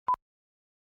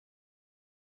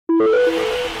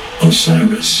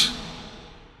Osiris.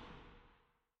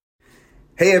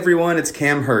 Hey everyone, it's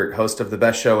Cam Hurt, host of the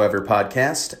Best Show Ever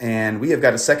podcast, and we have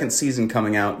got a second season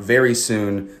coming out very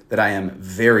soon that I am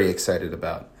very excited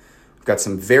about. We've got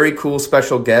some very cool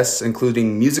special guests,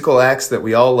 including musical acts that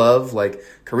we all love, like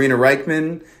Karina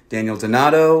Reichman, Daniel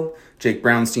Donato, Jake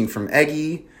Brownstein from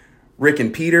Eggy, Rick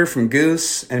and Peter from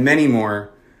Goose, and many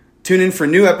more. Tune in for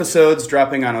new episodes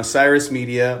dropping on Osiris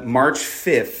Media March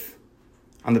 5th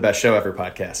on the Best Show Ever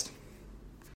podcast.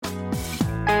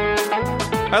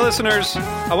 Hi, listeners.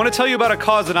 I want to tell you about a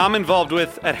cause that I'm involved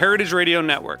with at Heritage Radio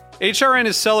Network. HRN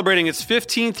is celebrating its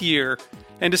 15th year,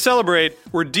 and to celebrate,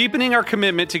 we're deepening our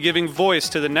commitment to giving voice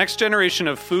to the next generation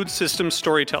of food system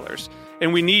storytellers,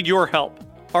 and we need your help.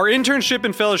 Our internship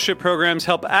and fellowship programs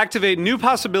help activate new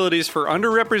possibilities for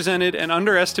underrepresented and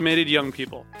underestimated young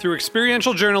people through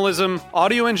experiential journalism,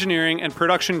 audio engineering, and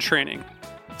production training.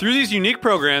 Through these unique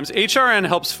programs, HRN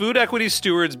helps food equity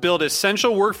stewards build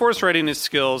essential workforce readiness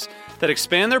skills that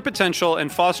expand their potential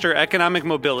and foster economic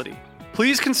mobility.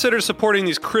 Please consider supporting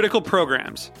these critical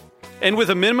programs. And with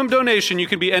a minimum donation, you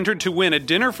can be entered to win a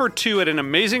dinner for two at an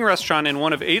amazing restaurant in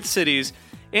one of 8 cities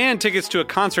and tickets to a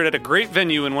concert at a great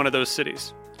venue in one of those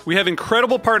cities. We have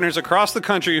incredible partners across the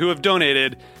country who have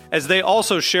donated, as they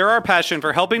also share our passion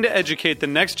for helping to educate the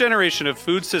next generation of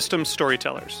food system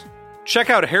storytellers.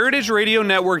 Check out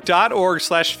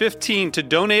heritageradionetwork.org/15 to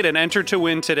donate and enter to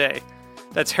win today.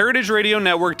 That's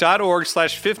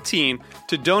heritageradionetwork.org/15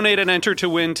 to donate and enter to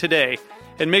win today.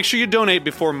 And make sure you donate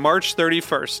before March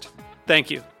 31st. Thank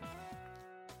you.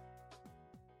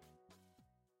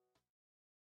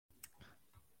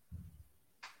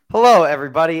 Hello,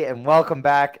 everybody, and welcome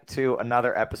back to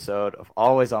another episode of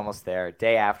Always Almost There,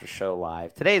 Day After Show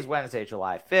Live. Today is Wednesday,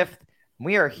 July 5th. And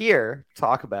we are here to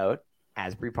talk about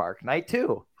Asbury Park Night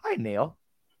 2. Hi, Neil.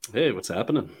 Hey, what's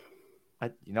happening?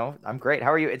 I'm great.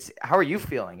 How are you? How are you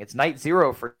feeling? It's night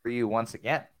 0 for you once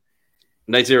again.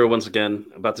 Night 0 once again.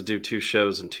 About to do 2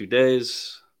 shows in 2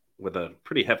 days with a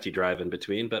pretty hefty drive in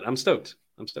between, but I'm stoked.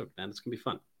 Man. It's going to be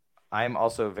fun. I'm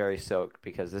also very stoked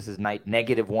because this is night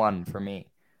 -1 for me.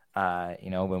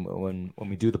 When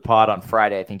we do the pod on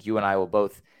Friday, I think you and I will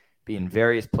both be in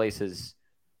various places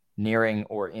nearing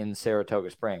or in Saratoga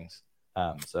Springs.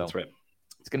 So that's right.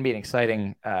 It's going to be an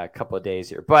exciting couple of days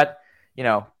here. But,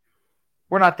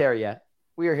 we're not there yet.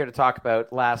 We are here to talk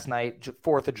about last night,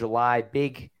 4th of July,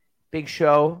 big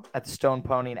show at the Stone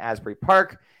Pony in Asbury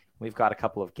Park. We've got a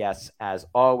couple of guests, as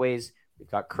always.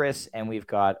 We've got Chris, and we've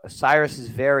got Osiris's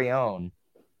very own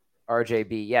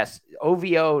RJB. Yes,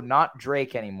 OVO, not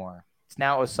Drake anymore. It's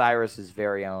now Osiris's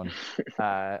very own.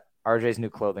 RJ's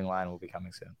new clothing line will be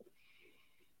coming soon.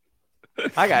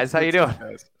 Hi, guys. How you doing?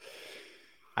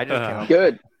 I just came up.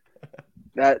 Good.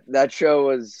 That show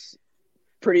was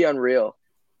pretty unreal.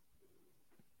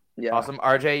 Yeah. Awesome.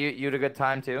 RJ, you had a good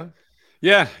time too?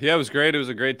 Yeah, it was great. It was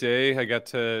a great day. I got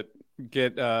to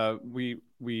get we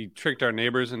tricked our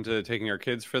neighbors into taking our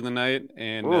kids for the night,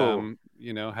 and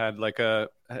had like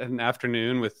an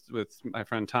afternoon with my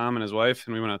friend Tom and his wife,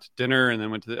 and we went out to dinner and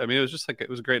then it was just it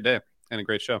was a great day and a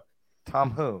great show.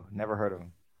 Tom who? Never heard of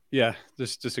him. Yeah,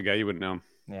 just a guy you wouldn't know.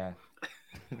 Yeah.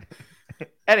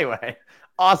 Anyway,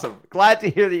 awesome. Glad to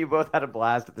hear that you both had a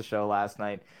blast at the show last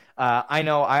night. I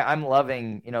know I'm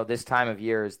loving, this time of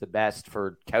year is the best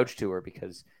for couch tour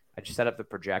because I just set up the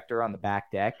projector on the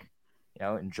back deck,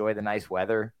 enjoy the nice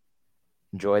weather,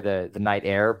 enjoy the night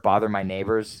air, bother my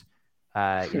neighbors.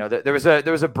 There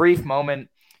was a brief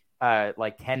moment,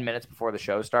 like 10 minutes before the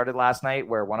show started last night,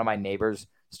 where one of my neighbors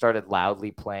started loudly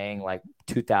playing like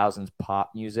 2000s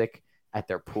pop music at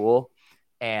their pool.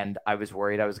 And I was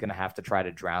worried I was going to have to try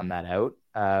to drown that out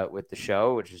with the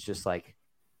show, which is just like,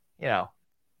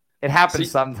 it happens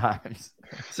sometimes.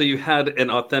 So you had an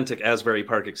authentic Asbury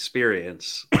Park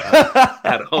experience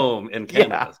at home in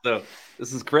Canada. Yeah. So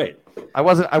this is great. I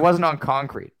wasn't on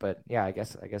concrete, but yeah, I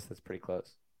guess that's pretty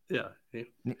close. Yeah.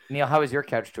 Neil, how was your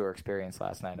couch tour experience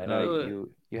last night? I know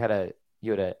you had a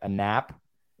nap.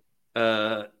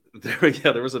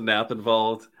 There was a nap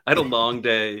involved. I had a long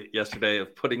day yesterday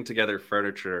of putting together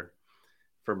furniture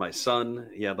for my son.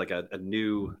 He had like a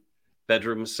new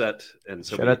bedroom set, and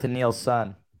so shout out to Neil's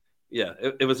son. Yeah,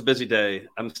 it was a busy day.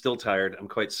 I'm still tired. I'm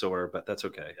quite sore, but that's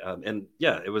okay. And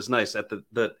yeah, it was nice. At the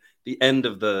end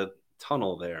of the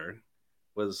tunnel there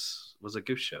was a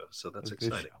goose show, so that's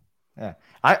exciting. Yeah,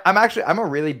 I'm a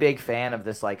really big fan of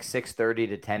this like 6:30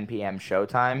 to 10 p.m.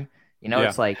 showtime.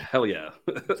 It's like hell yeah.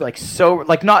 It's like so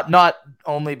like not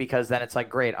only because then it's like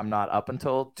great. I'm not up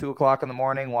until 2:00 in the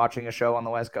morning watching a show on the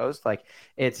West Coast. Like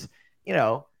it's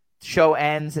show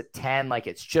ends at 10. Like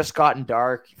it's just gotten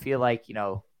dark. You feel like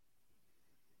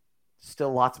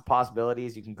still lots of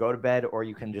possibilities. You can go to bed or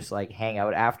you can just like hang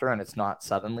out after, and it's not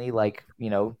suddenly like,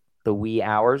 the wee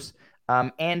hours.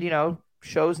 And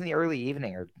shows in the early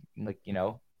evening are like,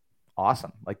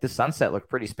 awesome. Like the sunset looked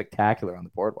pretty spectacular on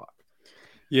the boardwalk.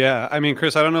 Yeah, I mean,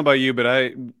 Chris, I don't know about you,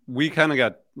 but we kind of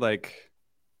got like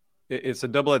it's a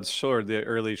double-edged sword, the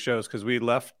early shows, because we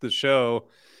left the show.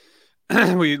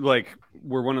 We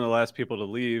were one of the last people to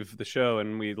leave the show,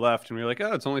 and we left, and we were like,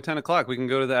 oh, it's only 10 o'clock. We can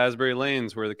go to the Asbury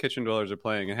Lanes where the Kitchen Dwellers are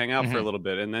playing and hang out for a little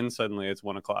bit. And then suddenly it's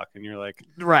 1 o'clock, and you're like,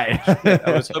 right.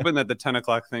 I was hoping that the 10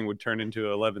 o'clock thing would turn into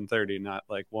 11:30, not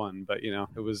like 1. But it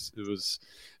was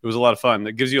a lot of fun.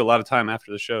 It gives you a lot of time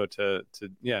after the show to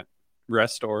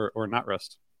rest or not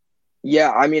rest.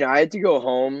 Yeah, I mean, I had to go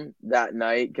home that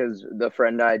night because the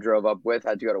friend I drove up with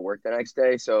had to go to work the next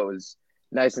day, so it was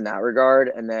nice in that regard.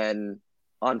 And then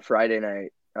on Friday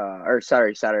night,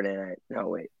 Saturday night. No,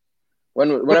 wait.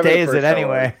 Whenever what day is it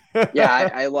anyway?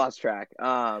 Yeah, I lost track.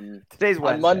 Today's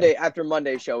Wednesday. On Monday, after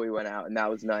Monday's show, we went out, and that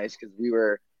was nice because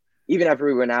even after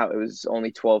we went out, it was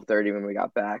only 12:30 when we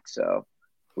got back, so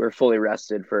we were fully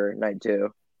rested for night 2.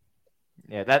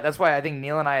 Yeah, that's why I think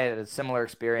Neil and I had a similar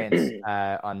experience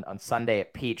on Sunday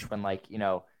at Peach when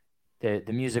the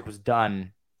music was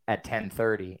done at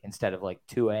 10:30 instead of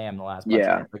 2 a.m. the last month.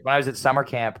 Yeah. Like when I was at summer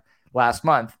camp last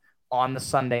month on the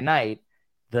Sunday night,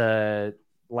 the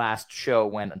last show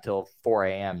went until 4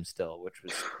 a.m. still, which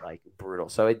was brutal.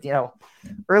 So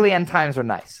early end times are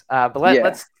nice. But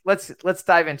let's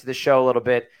dive into the show a little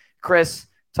bit. Chris,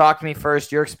 talk to me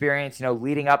first. Your experience,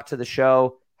 leading up to the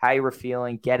show. How you were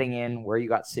feeling, getting in, where you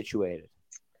got situated.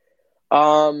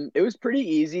 It was pretty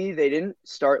easy. They didn't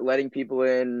start letting people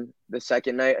in the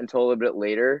second night until a little bit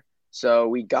later. So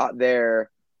we got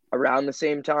there around the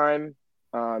same time,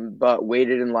 but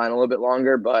waited in line a little bit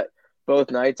longer. But both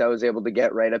nights I was able to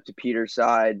get right up to Peter's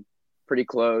side, pretty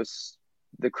close.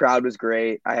 The crowd was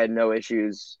great. I had no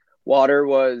issues. I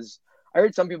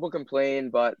heard some people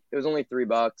complain, but it was only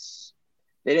 $3.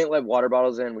 They didn't let water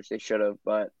bottles in, which they should have,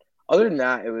 but other than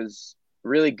that, it was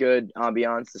really good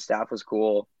ambiance. The staff was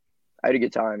cool. I had a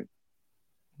good time.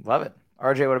 Love it.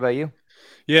 RJ, what about you?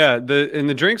 Yeah,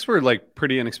 the drinks were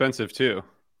pretty inexpensive too.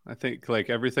 I think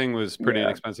everything was pretty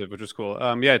inexpensive, which was cool.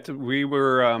 We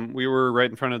were right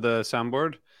in front of the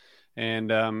soundboard, and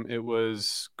it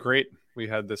was great. We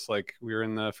had this we were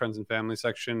in the friends and family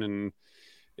section, and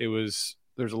there's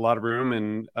a lot of room,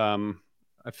 and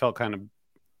I felt kind of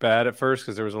bad at first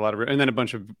because there was a lot of, and then a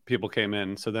bunch of people came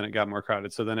in, so then it got more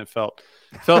crowded, so then it felt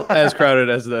as crowded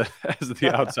as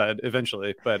the outside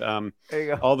eventually. But there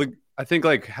you go. I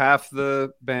think half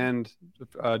the band,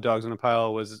 Dogs in a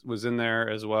Pile, was in there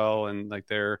as well, and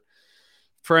their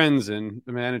friends and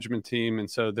the management team, and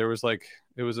so there was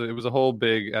it was a whole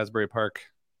big Asbury Park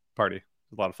party.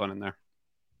 A lot of fun in there.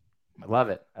 I love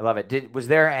it. Was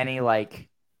there any I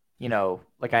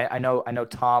know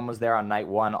Tom was there on night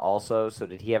 1 also. So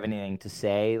did he have anything to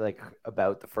say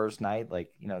about the first night, that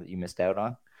you missed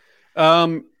out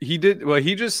on? He did. Well,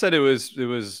 he just said it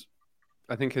was.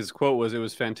 I think his quote was, "It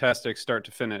was fantastic, start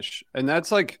to finish," and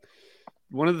that's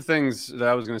one of the things that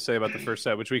I was going to say about the first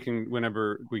set, which we can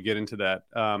whenever we get into that.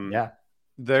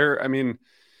 I mean,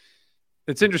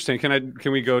 it's interesting.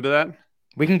 Can we go to that?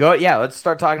 We can go. Yeah, let's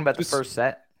start talking about the first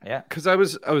set. Yeah, because I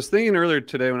was thinking earlier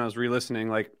today when I was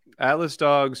re-listening, Atlas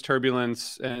Dogs,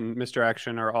 Turbulence, and Mr.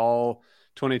 Action are all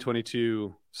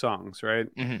 2022 songs,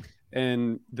 right? Mm-hmm.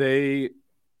 And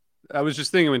I was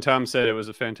just thinking when Tom said it was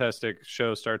a fantastic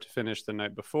show start to finish the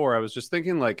night before, I was just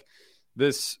thinking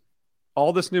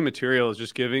all this new material is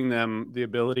just giving them the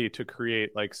ability to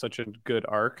create such a good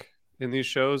arc in these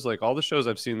shows. All the shows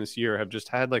I've seen this year have just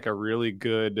had a really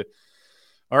good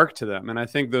arc to them. And I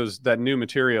think that new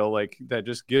material, that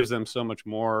just gives them so much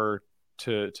more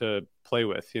to play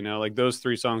with, those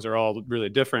 3 songs are all really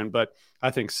different, but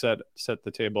I think set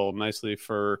the table nicely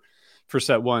for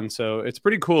set 1. So it's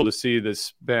pretty cool to see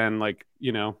this band,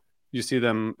 you see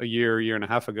them a year and a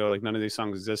half ago, none of these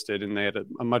songs existed, and they had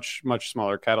a much, much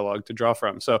smaller catalog to draw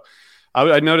from. So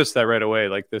I noticed that right away.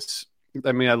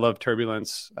 I love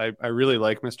Turbulence. I really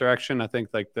like Mr. Action. I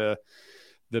think the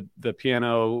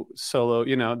piano solo,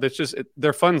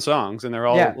 they're fun songs, and they're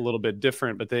all a little bit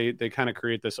different, but they kind of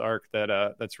create this arc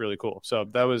that's really cool. So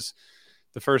that was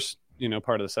the first,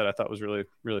 part of the set I thought was really,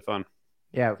 really fun.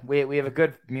 Yeah, we have a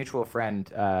good mutual friend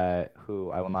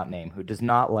who I will not name, who does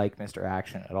not like Mr.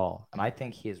 Action at all, and I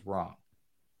think he is wrong.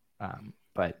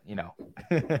 But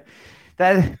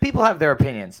that people have their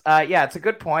opinions. It's a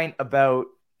good point about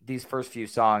these first few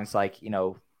songs,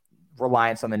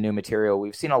 reliance on the new material.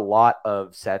 We've seen a lot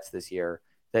of sets this year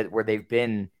where they've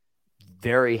been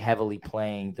very heavily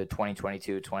playing the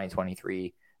 2022,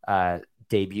 2023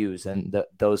 debuts and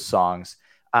those songs.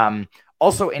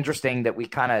 Also interesting that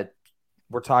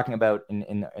we're talking about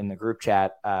in the group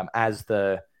chat as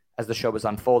the show was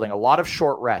unfolding, a lot of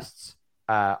short rests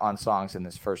on songs in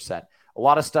this first set. A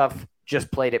lot of stuff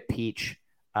just played at Peach,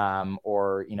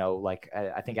 or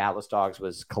I think Atlas Dogs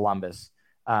was Columbus,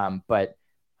 but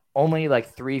only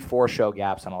like 3-4 show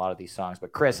gaps on a lot of these songs.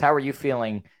 But Chris, how are you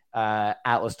feeling?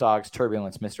 Atlas Dogs,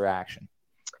 Turbulence, Mr. Action.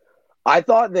 I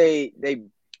thought they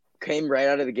came right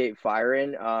out of the gate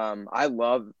firing. I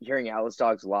love hearing Atlas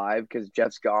Dogs live because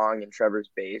Jeff's gong and Trevor's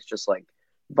bass just like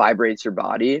vibrates your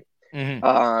body.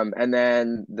 Mm-hmm. And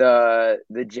then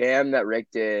the jam that Rick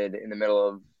did in the middle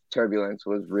of Turbulence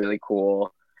was really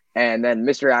cool. And then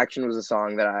Mr. Action was a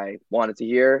song that I wanted to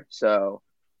hear, so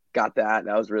got that.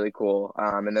 That was really cool.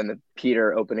 And then the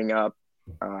Peter opening up,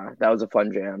 that was a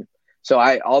fun jam. So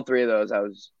all three of those I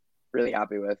was really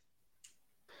happy with.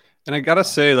 And I gotta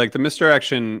say, like the Mr.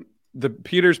 Action, the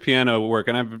Peter's piano work,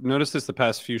 and I've noticed this the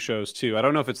past few shows too. I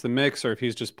don't know if it's the mix or if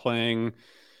he's just playing.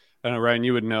 I don't know, Ryan,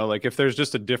 you would know, like if there's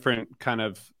just a different kind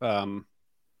of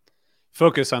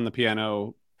focus on the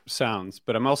piano sounds.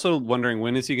 But I'm also wondering,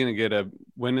 when is there going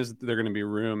to be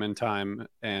room and time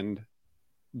and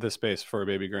the space for a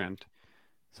Baby Grand?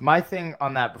 So my thing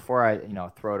on that, before I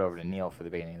throw it over to Neil for the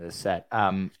beginning of this set,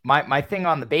 my thing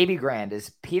on the Baby Grand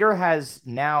is Peter has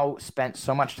now spent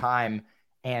so much time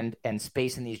and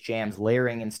space in these jams,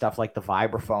 layering in stuff like the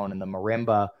vibraphone and the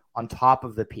marimba on top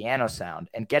of the piano sound.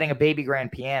 And getting a Baby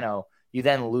Grand piano, you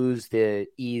then lose the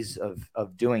ease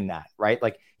of doing that, right?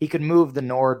 Like he could move the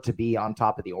Nord to be on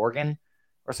top of the organ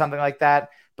or something like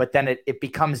that, but then it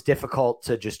becomes difficult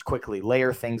to just quickly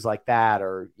layer things like that,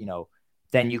 or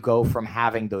then you go from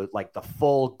having the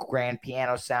full grand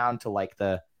piano sound to like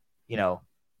the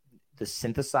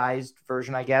synthesized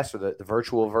version, I guess, or the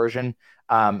virtual version.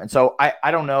 And so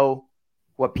I don't know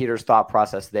what Peter's thought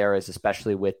process there is,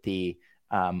 especially with the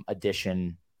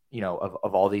addition,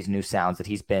 of all these new sounds that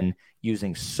he's been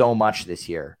using so much this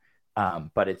year.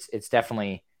 But it's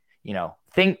definitely,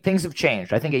 things have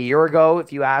changed. I think a year ago,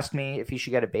 if you asked me if he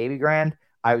should get a Baby Grand,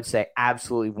 I would say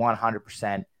absolutely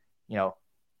 100%,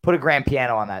 put a grand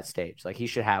piano on that stage. Like he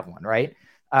should have one, right?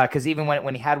 Because even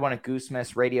when he had one at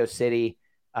Goosemas, Radio City,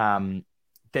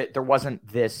 there wasn't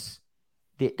these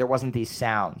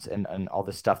sounds and all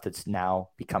this stuff that's now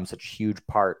become such a huge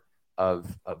part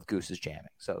of Goose's jamming.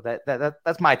 So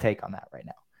that's my take on that right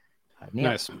now. Neil?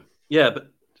 Nice. Yeah,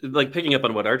 but like picking up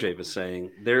on what RJ was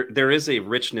saying, there is a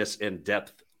richness and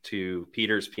depth to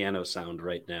Peter's piano sound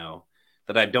right now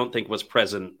that I don't think was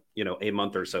present, a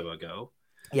month or so ago.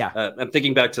 Yeah. I'm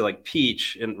thinking back to like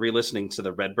Peach and re-listening to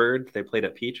the Redbird they played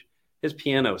at Peach. His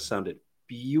piano sounded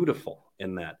beautiful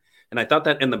in that. And I thought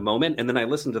that in the moment, and then I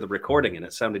listened to the recording and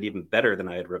it sounded even better than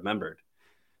I had remembered.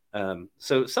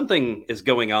 So something is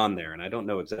going on there, and I don't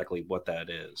know exactly what that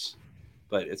is,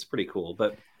 but it's pretty cool.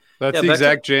 But that's the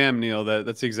exact jam, Neil.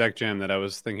 That's the exact jam that I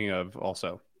was thinking of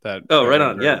also. Right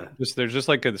on. Yeah. There's just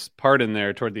like this part in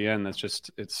there toward the end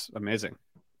it's amazing.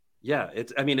 Yeah.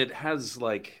 It has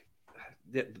like,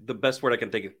 the best word I can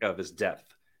think of is depth.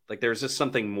 Like there's just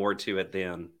something more to it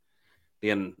than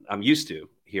I'm used to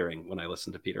hearing when I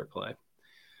listen to Peter play.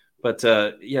 But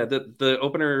the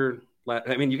opener,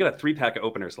 you got a 3-pack of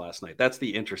openers last night. That's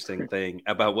the interesting thing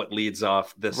about what leads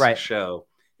off this show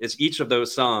is each of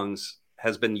those songs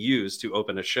has been used to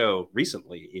open a show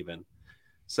recently even.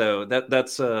 So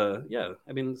that's it's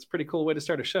a pretty cool way to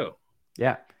start a show.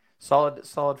 Yeah.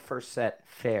 Solid first set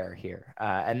fare here.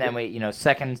 And then we,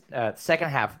 second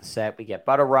half of the set, we get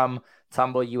Butter Rum,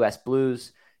 Tumble, US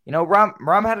Blues.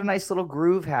 Rum had a nice little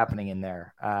groove happening in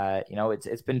there.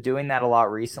 It's been doing that a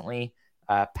lot recently,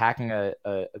 packing a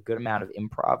good amount of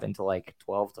improv into like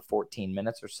 12 to 14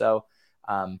 minutes or so.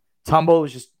 Tumble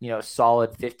was just, a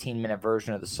solid 15-minute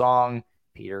version of the song,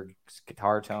 Peter's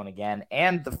guitar tone again,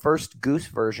 and the first Goose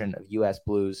version of US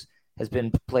Blues has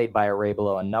been played by Ray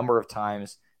Below a number of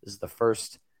times. This is the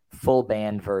first full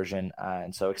band version,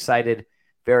 and so excited,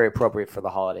 very appropriate for the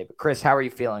holiday. But Chris, how are you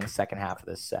feeling the second half of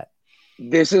this set?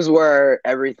 This is where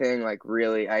everything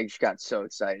I just got so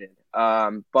excited.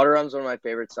 Butter Rum's one of my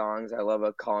favorite songs. I love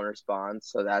a call and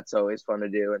response, so that's always fun to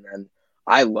do. And then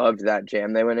I loved that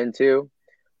jam they went into.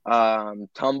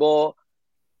 Tumble,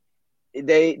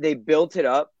 they built it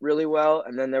up really well,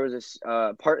 and then there was this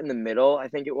part in the middle, I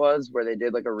think it was, where they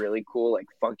did like a really cool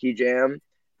funky jam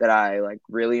that I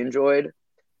really enjoyed.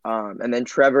 And then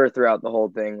Trevor throughout the whole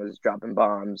thing was dropping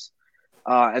bombs.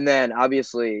 And then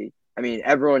obviously,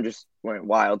 everyone just went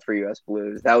wild for US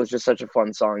Blues. That was just such a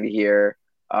fun song to hear.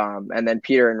 And then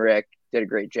Peter and Rick did a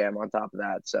great jam on top of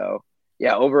that. So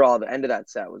yeah, overall, the end of that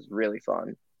set was really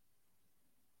fun.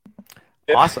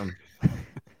 Awesome.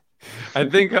 I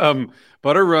think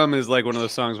Butter Rum is like one of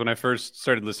those songs. When I first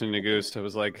started listening to Goose, I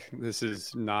was like, this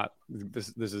is not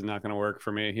going to work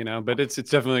for me, but it's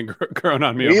definitely grown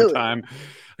on me over Really? time.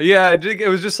 Yeah, it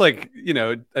was just like,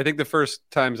 I think the first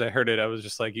times I heard it, I was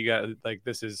just like, you got like,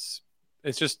 it's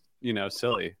just,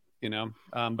 silly,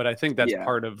 but I think that's Yeah.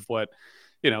 part of what,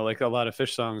 like a lot of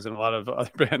Fish songs and a lot of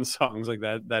other band songs like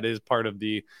that is part of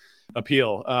the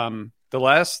appeal. The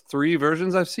last 3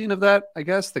 versions I've seen of that, I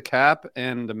guess, the Cap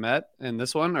and the Met and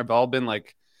this one have all been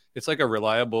like, it's like a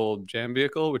reliable jam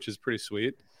vehicle, which is pretty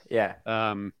sweet. Yeah.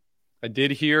 I need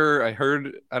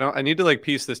to like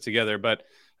piece this together, but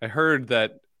I heard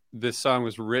that this song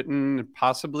was written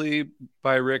possibly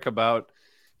by Rick about,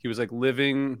 he was like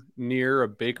living near a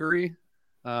bakery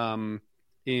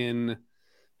in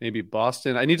maybe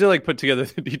Boston. I need to like put together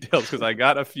the details because I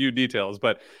got a few details,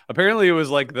 but apparently it was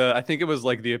like I think it was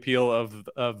like the appeal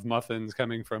of muffins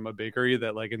coming from a bakery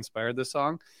that like inspired this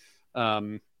song.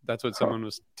 That's what someone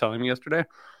was telling me yesterday.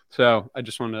 So I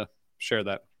just want to share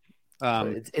that.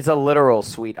 So it's a literal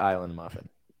sweet island muffin.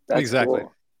 That's exactly.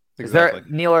 cool. Exactly.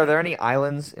 Neil, are there any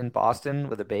islands in Boston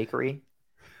with a bakery?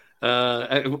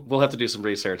 We'll have to do some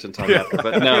research and talk about that.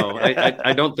 But no,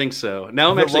 I don't think so. Now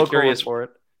I'm actually curious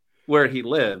where he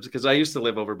lives, because I used to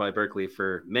live over by Berkeley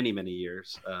for many, many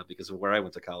years because of where I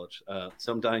went to college.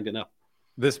 So I'm dying to know.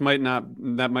 That might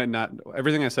not,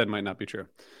 everything I said might not be true.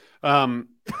 Or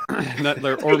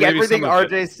maybe everything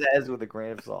RJ says with a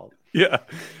grain of salt. Yeah.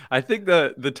 I think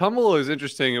the tumble is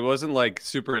interesting. It wasn't like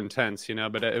super intense,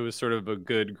 but it was sort of a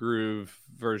good groove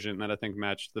version that I think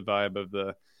matched the vibe of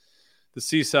the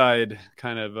seaside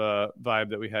kind of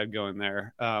vibe that we had going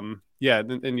there. Yeah,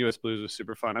 and US Blues was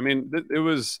super fun. I mean, it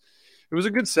was a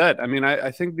good set. I mean,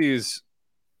 I think these,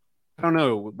 I don't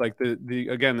know, like the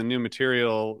new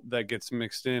material that gets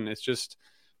mixed in, it's just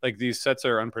like these sets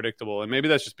are unpredictable. And maybe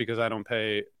that's just because I don't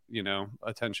pay,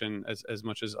 attention as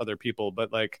much as other people,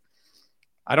 but like,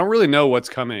 I don't really know what's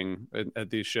coming at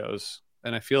these shows.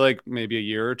 And I feel like maybe a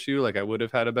year or two, like I would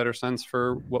have had a better sense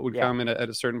for what would come in at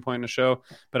a certain point in the show,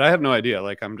 but I have no idea.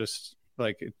 Like, I'm just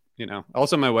like,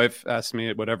 also my wife asked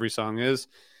me what every song is.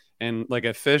 And like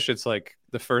at Fish, it's like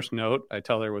the first note, I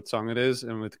tell her what song it is.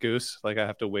 And with Goose, like I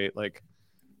have to wait like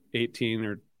 18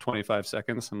 or 25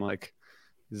 seconds. I'm like,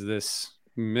 is this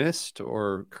Mist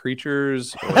or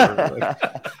Creatures? Or like,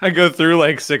 I go through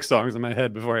like 6 songs in my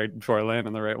head before I land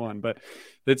on the right one. But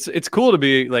it's cool to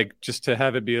be like, just to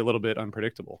have it be a little bit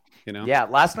unpredictable, Yeah,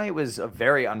 last night was a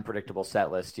very unpredictable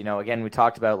set list. Again, we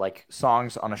talked about like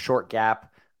songs on a short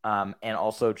gap, and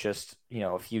also just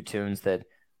a few tunes that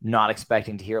not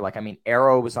expecting to hear. Like, I mean,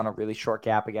 Arrow was on a really short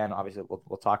gap again. Obviously,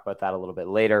 we'll talk about that a little bit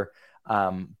later.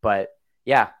 But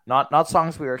yeah, not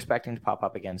songs we were expecting to pop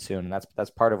up again soon. And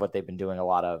that's part of what they've been doing a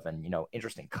lot of, and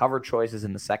interesting cover choices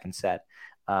in the second set.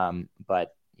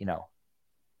 But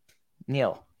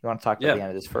Neil, you want to talk about the end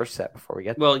of this first set before we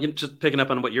get there? Well, just picking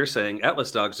up on what you're saying,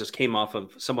 Atlas Dogs just came off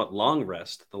of somewhat long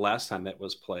rest the last time it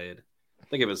was played. I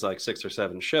think it was like 6 or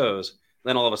 7 shows.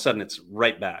 Then all of a sudden it's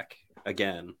right back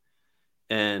again.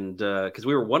 And because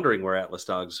we were wondering where Atlas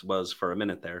Dogs was for a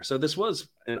minute there. So this was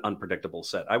an unpredictable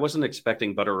set. I wasn't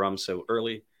expecting Butter Rum so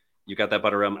early. You got that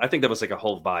Butter Rum. I think that was like a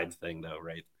whole vibe thing though,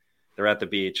 right? They're at the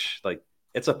beach. Like,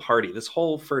 it's a party. This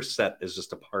whole first set is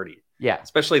just a party. Yeah.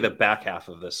 Especially the back half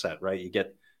of this set, right? You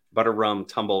get Butter Rum,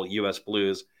 Tumble, US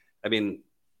Blues. I mean,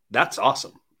 that's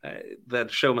awesome.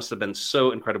 That show must have been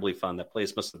so incredibly fun. That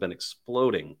place must have been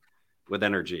exploding with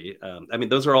energy. I mean,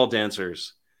 those are all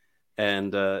dancers.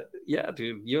 And yeah,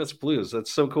 dude, US Blues,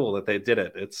 that's so cool that they did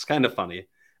it. It's kind of funny.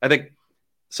 I think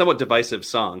somewhat divisive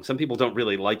song. Some people don't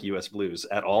really like US Blues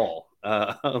at all.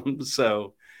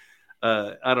 So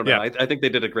I don't know. Yeah. I think they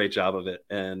did a great job of it.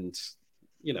 And,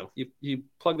 you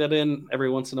plug that in every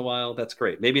once in a while. That's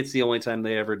great. Maybe it's the only time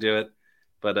they ever do it.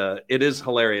 But it is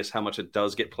hilarious how much it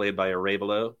does get played by a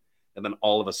Below. And then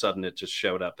all of a sudden it just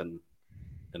showed up in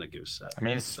a Goose set. I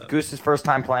mean, it's Goose's first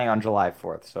time playing on July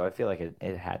 4th, so I feel like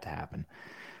it had to happen.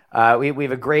 We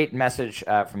have a great message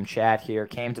from Chad here.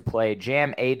 Came to play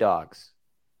Jam A Dogs.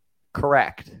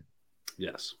 Correct.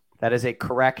 Yes. That is a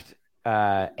correct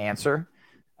answer.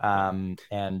 For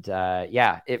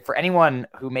anyone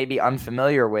who may be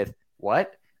unfamiliar with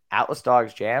what Atlas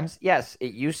Dogs jams, yes,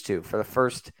 it used to. For the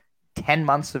first 10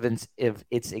 months of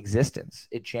its existence,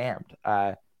 it jammed.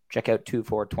 Check out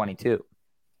 2422.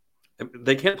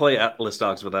 They can't play Atlas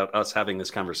Dogs without us having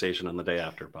this conversation on the day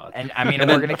after pod. And I mean,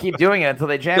 we're going to keep doing it until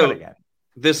they jam it again.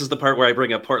 This is the part where I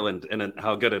bring up Portland and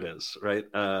how good it is, right?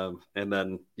 And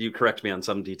then you correct me on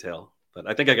some detail, but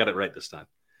I think I got it right this time.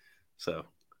 So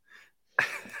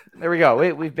There we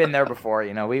go. We've been there before.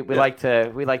 We like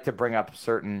to bring up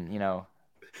certain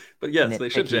But yes, they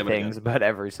should nitpicky jam it things again. about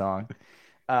every song.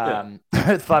 Yeah.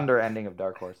 Thunder ending of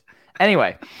Dark Horse.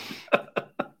 Anyway,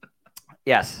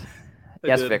 yes,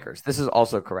 did. Vickers. This is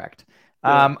also correct.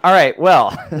 Yeah. All right.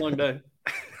 Well, Long day.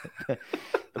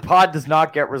 the pod does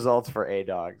not get results for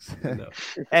A-Dogs. No.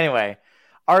 Anyway,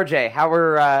 RJ, how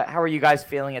are you guys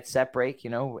feeling at set break?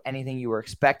 Anything you were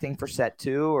expecting for set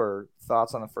 2 or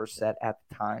thoughts on the first set at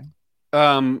the time?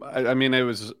 I mean, it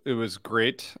was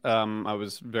great. I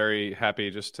was very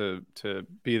happy just to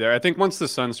be there. I think once the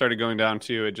sun started going down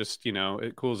too, it just,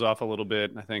 it cools off a little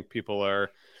bit. I think people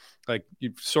are like,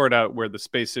 you sort out where the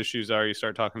space issues are. You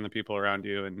start talking to people around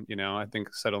you, and I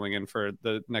think settling in for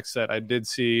the next set. I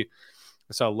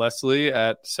saw Leslie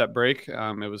at set break.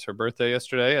 It was her birthday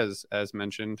yesterday, as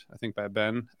mentioned, I think by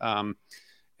Ben.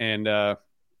 And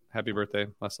happy birthday,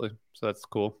 Leslie. So that's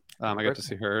cool. I got to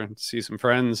see her and see some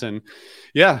friends, and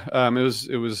yeah, it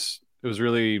was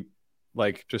really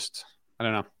like just, I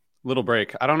don't know, little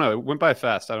break. I don't know. It went by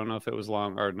fast. I don't know if it was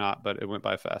long or not, but it went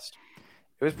by fast.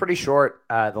 It was pretty short.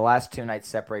 The last 2 nights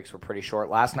set breaks were pretty short.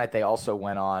 Last night they also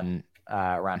went on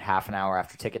around half an hour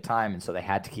after ticket time, and so they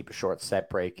had to keep a short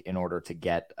set break in order to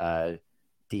get a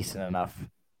decent enough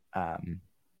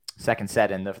second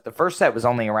set. And the first set was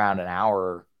only around an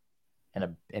hour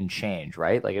and change,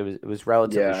 right? Like it was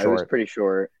relatively short. It was pretty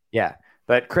short. Yeah.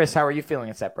 But Chris, how are you feeling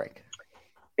at set break?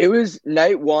 It was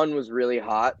night 1 was really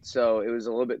hot, so it was a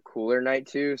little bit cooler night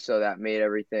 2, so that made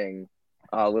everything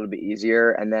a little bit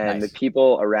easier. And then Nice. the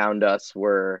people around us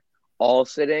were all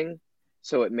sitting,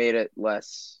 so it made it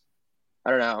less.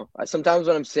 I don't know. Sometimes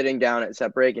when I'm sitting down at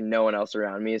set break and no one else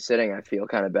around me is sitting, I feel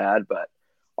kind of bad, but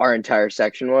our entire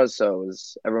section was, so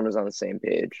everyone was on the same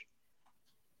page.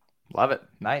 Love it.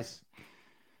 Nice.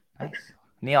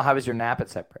 Neil, how was your nap at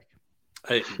set break?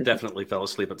 I definitely fell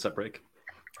asleep at set break.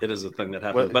 It is a thing that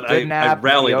happened, but good I nap,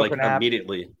 rallied like mediocre nap?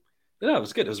 immediately. Yeah, it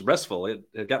was good. It was restful.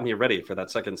 It got me ready for that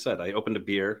second set. I opened a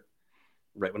beer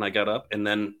right when I got up, and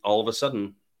then all of a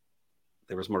sudden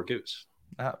there was more goose.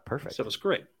 Oh, perfect. So it was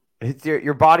great. It's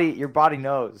your body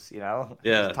knows, Yeah,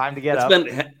 it's time to get up.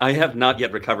 I have not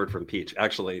yet recovered from peach,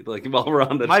 actually. Like while we're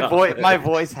on the my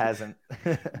voice hasn't.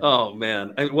 Oh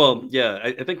man.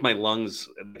 I think my lungs,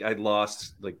 I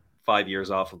lost like 5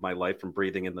 years off of my life from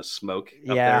breathing in the smoke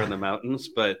up there in the mountains.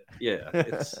 But yeah,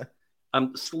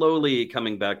 I'm slowly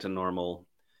coming back to normal,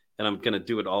 and I'm going to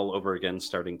do it all over again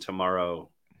starting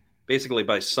tomorrow. Basically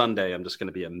by Sunday, I'm just going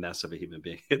to be a mess of a human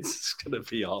being. It's going to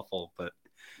be awful, but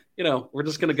we're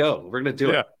just going to go. We're going to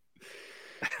do it.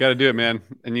 You got to do it, man.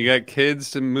 And you got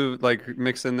kids to move, like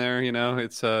mix in there,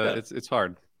 it's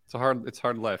hard. It's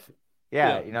hard life.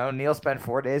 Yeah. Neil spent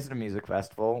 4 days at a music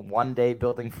festival, 1 day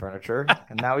building furniture,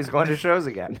 and now he's going to shows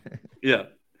again. Yeah,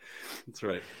 that's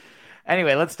right.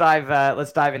 Anyway, let's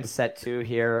dive into set 2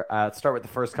 here. Let's start with the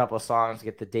first couple of songs.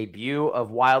 Get the debut of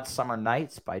Wild Summer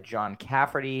Nights by John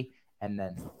Cafferty, and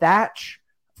then Thatch,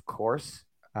 of course.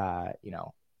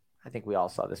 I think we all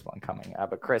saw this one coming.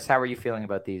 But Chris, how are you feeling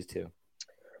about these two?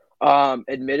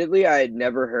 Admittedly, I had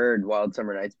never heard Wild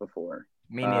Summer Nights before.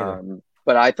 Me neither.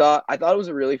 But I thought it was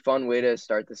a really fun way to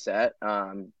start the set,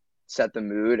 set the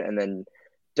mood, and then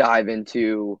dive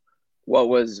into what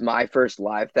was my first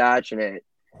live Thatch, and it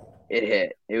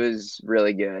hit. It was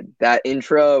really good. That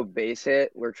intro bass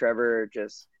hit where Trevor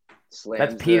just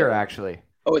slams. That's Peter, actually.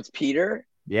 Oh, it's Peter?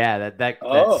 Yeah, that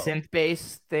synth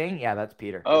bass thing. Yeah, that's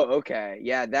Peter. Oh, okay.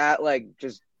 Yeah, that like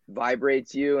just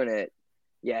vibrates you, and it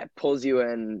pulls you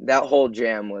in. That whole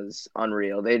jam was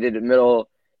unreal. They did a middle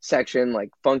section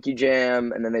like funky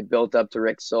jam, and then they built up to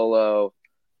Rick's solo.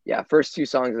 Yeah, first 2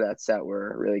 songs of that set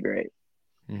were really great.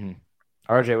 Mm-hmm.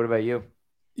 RJ, what about you?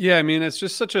 Yeah, I mean, it's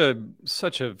just such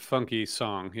a funky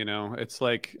song, It's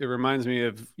like, it reminds me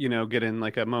of, getting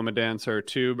like a Moma Dance or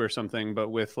Tube or something, but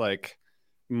with like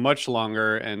much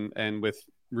longer and with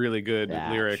really good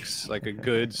lyrics, like a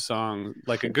good song,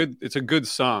 it's a good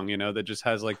song, that just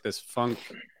has like this funk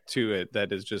to it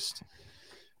that is just,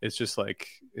 it's just like,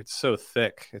 it's so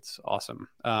thick. It's awesome.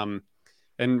 And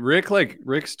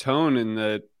Rick's tone in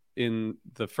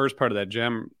the first part of that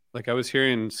jam, like I was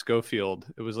hearing Schofield.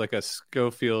 It was like a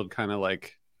Schofield kind of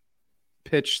like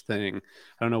pitch thing.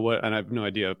 I don't know what, and I have no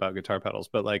idea about guitar pedals,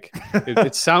 but like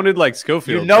it sounded like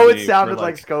Schofield. It sounded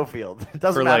like Schofield. It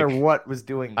doesn't matter what was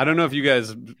doing. I don't know if you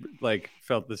guys like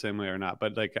felt the same way or not,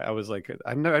 but like I was like,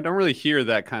 I don't really hear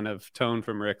that kind of tone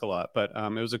from Rick a lot, but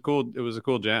it was a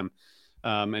cool jam.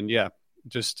 And yeah,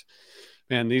 just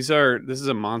man, this is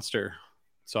a monster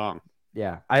song.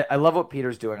 Yeah, I love what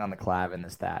Peter's doing on the clav in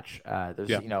this Thatch.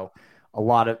 There's a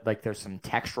lot of like there's some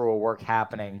textural work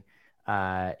happening.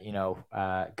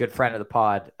 good friend of the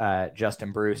pod,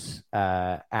 Justin Bruce,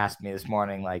 asked me this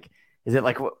morning, like, is it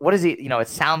like, what is he? It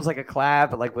sounds like a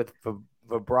clav, but like with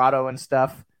vibrato and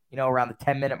stuff, around the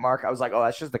 10-minute mark. I was like, oh,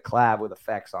 that's just the clav with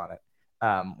effects on it,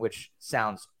 which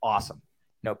sounds awesome.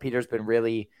 Peter's been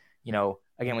really,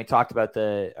 again, we talked about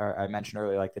or I mentioned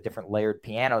earlier, like the different layered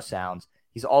piano sounds.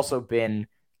 He's also been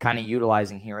kind of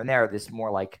utilizing here and there this more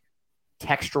like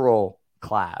textural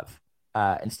clav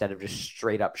instead of just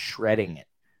straight up shredding it.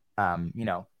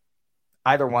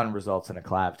 Either one results in a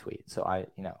clav tweet. So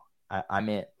I'm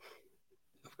in.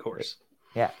 Of course.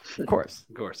 Yeah, of course.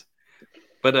 Of course.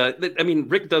 But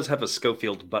Rick does have a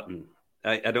Schofield button.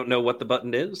 I don't know what the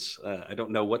button is. I don't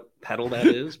know what pedal that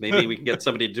is. Maybe we can get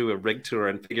somebody to do a rig tour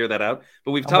and figure that out.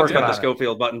 But we've talked about the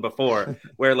Schofield button before,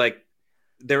 where like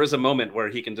there is a moment where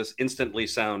he can just instantly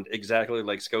sound exactly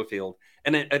like Schofield.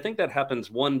 And I think that happens,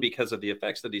 one, because of the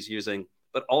effects that he's using,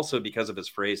 but also because of his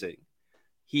phrasing.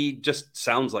 He just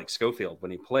sounds like Schofield when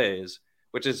he plays,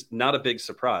 which is not a big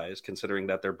surprise considering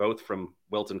that they're both from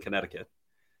Wilton, Connecticut.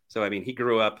 So, he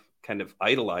grew up kind of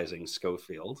idolizing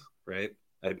Schofield, right?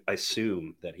 I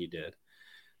assume that he did.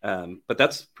 But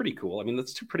that's pretty cool.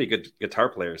 That's two pretty good guitar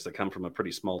players that come from a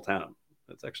pretty small town.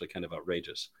 That's actually kind of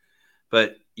outrageous.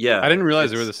 But yeah, I didn't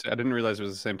realize it was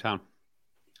the same town.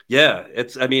 Yeah,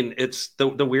 it's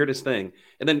the weirdest thing.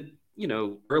 And then,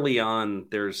 early on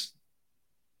there's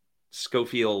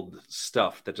Schofield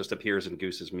stuff that just appears in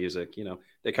Goose's music.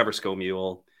 They cover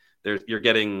Skomule. You're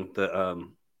getting the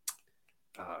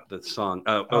song.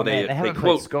 They haven't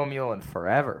played Skomule in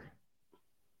forever.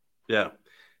 Yeah.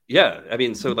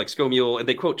 So like Skomule, and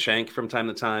they quote Shank from time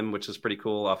to time, which is pretty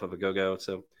cool off of A Go-Go.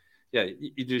 So yeah,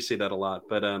 you do see that a lot.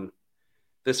 But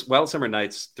this Wild Summer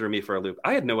Nights threw me for a loop.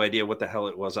 I had no idea what the hell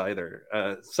it was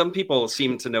either. Some people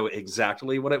seem to know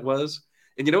exactly what it was.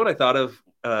 And you know what I thought of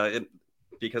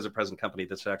because of Present Company,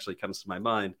 this actually comes to my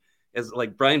mind, is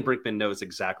like Brian Brinkman knows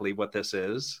exactly what this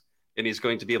is. And he's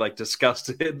going to be like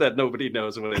disgusted that nobody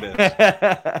knows what it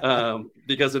is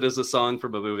because it is a song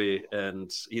from a movie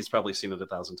and he's probably seen it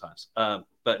 1,000 times.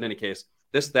 But in any case,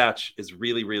 this thatch is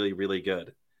really, really, really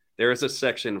good. There is a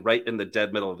section right in the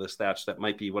dead middle of this thatch that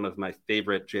might be one of my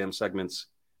favorite jam segments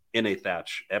in a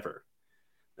thatch ever.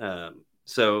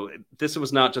 So this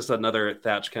was not just another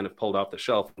thatch kind of pulled off the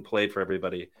shelf and played for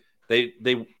everybody. They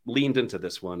leaned into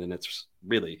this one and it's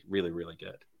really, really, really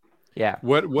good. Yeah.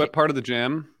 What part of the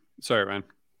jam? Sorry, Ryan.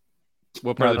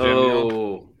 What part of the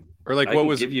jam? Or like, what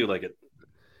was? Give you like it.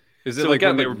 Is it like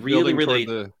when they were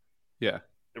really, yeah,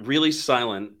 really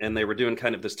silent, and they were doing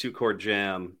kind of this 2-chord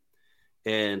jam,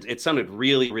 and it sounded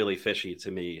really, really fishy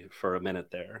to me for a minute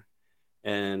there.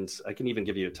 And I can even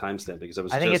give you a timestamp because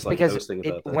I think it's because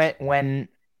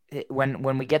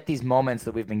when we get these moments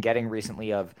that we've been getting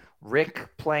recently of Rick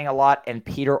playing a lot and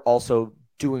Peter also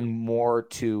doing more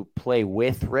to play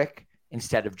with Rick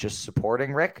instead of just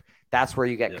supporting Rick, that's where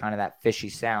you get kind of that fishy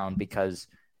sound because,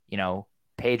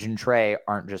 Paige and Trey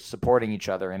aren't just supporting each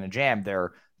other in a jam.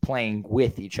 They're playing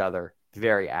with each other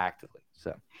very actively.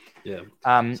 So, yeah.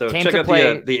 So check out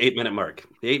the 8-minute mark.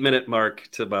 The 8-minute mark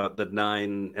to about the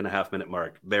 9.5-minute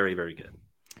mark. Very, very good.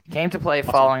 Came to play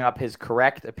following up his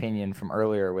correct opinion from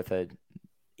earlier with an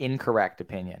incorrect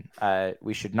opinion.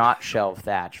 We should not shelve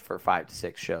Thatch for 5 to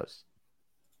 6 shows.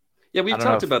 Yeah, we've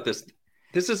talked about this.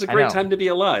 This is a great time to be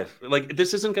alive. Like,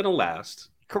 this isn't going to last.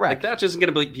 Correct. Like, Thatch isn't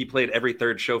going to be played every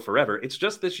third show forever. It's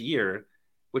just this year,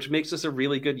 which makes this a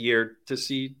really good year to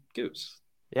see Goose.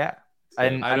 Yeah. So,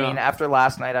 and after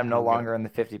last night, I'm no longer in the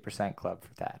 50% club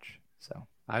for Thatch. So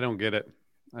I don't get it.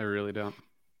 I really don't.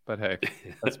 But hey,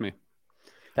 that's me.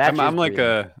 I'm like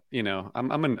I'm a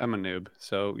noob.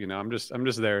 So, I'm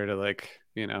just there to like,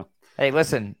 Hey,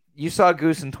 listen, you saw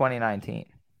Goose in 2019.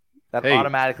 That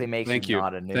automatically makes you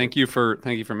not a noob. Thank you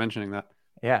for mentioning that.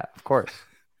 Yeah, of course.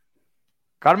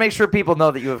 Got to make sure people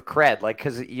know that you have cred, like,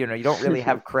 because you don't really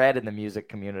have cred in the music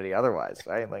community otherwise,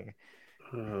 right? Like,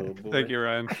 oh, boy. Thank you,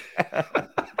 Ryan.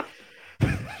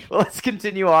 Well, let's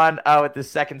continue on with the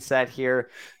second set here.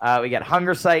 We got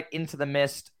Hunger Sight, Into the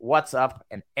Mist, What's Up,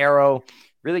 and Arrow.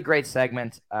 Really great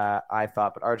segment, I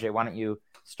thought. But RJ, why don't you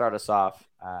start us off?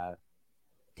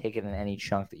 Take it in any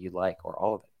chunk that you'd like, or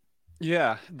all of it.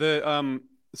 Yeah,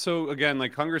 so again,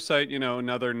 like Hunger Sight,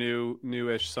 another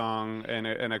newish song and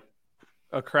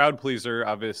a crowd pleaser,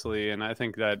 obviously, and I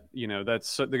think that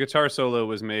that's the guitar solo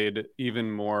was made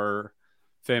even more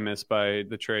famous by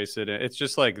the Trace. It's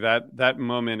just like that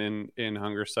moment in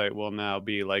Hunger Sight will now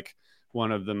be like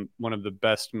one of the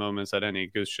best moments at any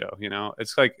Goose show.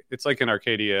 It's like an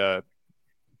Arcadia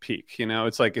peak.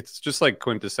 It's just like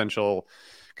quintessential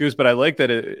Goose, but I like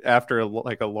that after a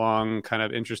long kind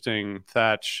of interesting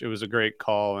thatch, it was a great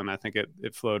call, and I think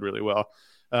it flowed really well.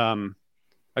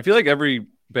 I feel like every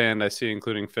band I see,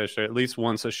 including Fish, at least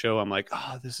once a show, I'm like,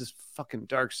 oh, this is fucking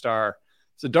Dark Star.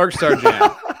 It's a Dark Star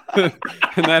jam.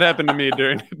 And that happened to me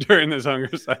during this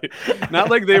Hunger Site. Not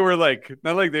like they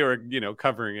were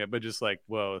covering it, but just like,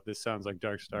 whoa, this sounds like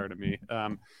Dark Star to me.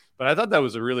 But I thought that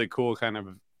was a really cool kind of,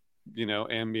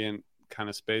 ambient kind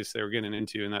of space they were getting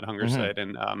into in that Hunger Site,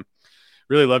 and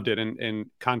really loved it in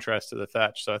contrast to the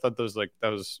thatch. So I thought that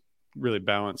was really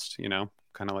balanced,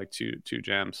 kind of like two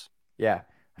jams. Yeah.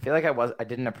 I feel like I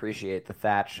didn't appreciate the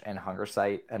thatch and Hunger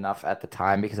Site enough at the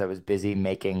time because I was busy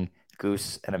making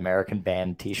Goose and American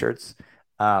band t-shirts.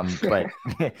 But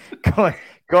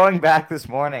going back this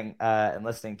morning and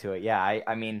listening to it, yeah,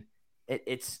 I mean,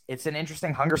 it's an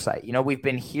interesting Hunger Site. We've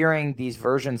been hearing these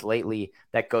versions lately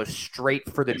that go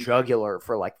straight for the jugular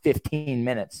for like 15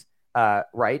 minutes,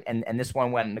 right? And this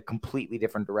one went in a completely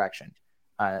different direction.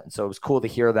 So it was cool to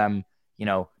hear them,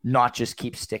 not just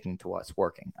keep sticking to what's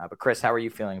working. But Chris, how are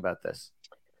you feeling about this?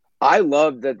 I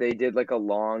love that they did like a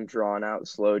long drawn out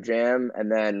slow jam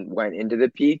and then went into the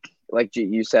peak. Like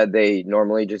you said, they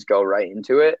normally just go right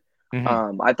into it.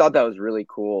 I thought that was really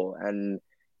cool. And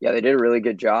yeah, they did a really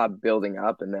good job building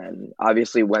up. And then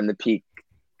obviously when the peak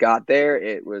got there,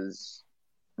 it was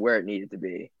where it needed to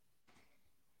be.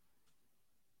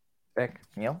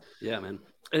 Neil? Yeah, man.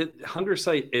 Hunger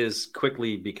Site is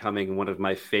quickly becoming one of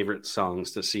my favorite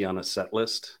songs to see on a set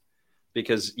list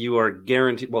because you are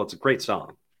guaranteed, well, it's a great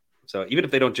song. So even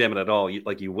if they don't jam it at all,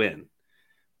 you win.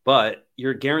 But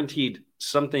you're guaranteed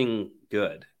something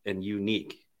good and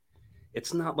unique.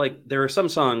 It's not like there are some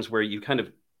songs where you can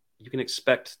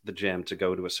expect the jam to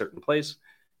go to a certain place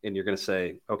and you're going to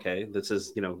say, okay, this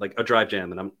is, like a drive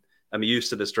jam and I'm used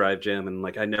to this drive jam and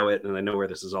like I know it and I know where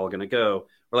this is all going to go.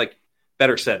 Or like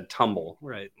better said, Tumble,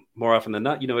 right? More often than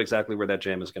not, you know exactly where that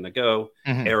jam is going to go.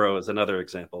 Arrow is another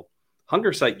example.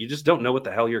 Hunger Site, you just don't know what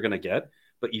the hell you're going to get,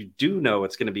 but you do know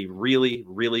it's going to be really,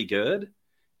 really good.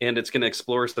 And it's going to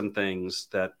explore some things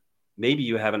that maybe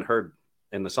you haven't heard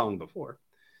in the song before.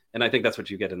 And I think that's what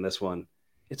you get in this one.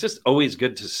 It's just always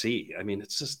good to see. I mean,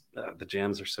 it's just the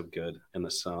jams are so good in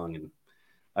the song and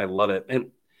I love it.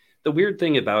 And the weird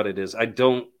thing about it is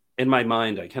in my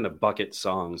mind, I kind of bucket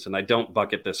songs and I don't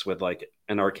bucket this with like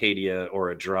an Arcadia or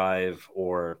a Drive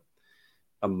or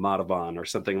a Madhavan or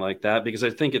something like that, because I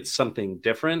think it's something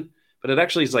different, but it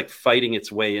actually is like fighting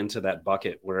its way into that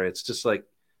bucket where it's just like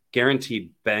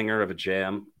guaranteed banger of a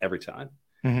jam every time.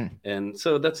 And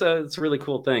so it's a really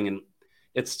cool thing. And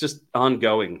it's just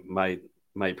ongoing.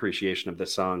 My appreciation of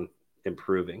this song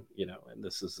improving, and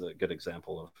this is a good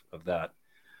example of that.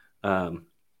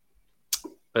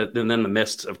 But then the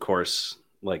Mist, of course,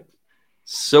 like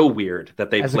so weird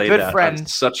that they played that on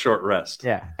such short rest.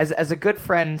 Yeah. As a good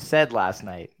friend said last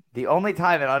night, the only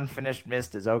time an unfinished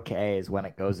Mist is okay is when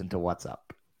it goes into What's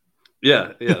Up.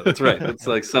 Yeah, that's right. It's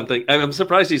like something. I'm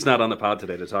surprised he's not on the pod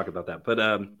today to talk about that.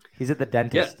 But he's at the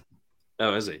dentist. Yeah.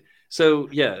 Oh, is he? So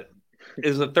yeah, it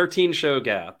was a 13-show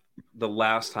gap the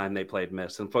last time they played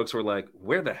Mist, and folks were like,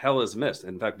 "Where the hell is Mist?"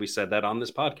 In fact, we said that on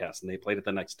this podcast, and they played it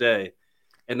the next day.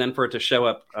 And then for it to show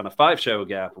up on a 5-show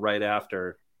gap right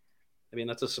after, I mean,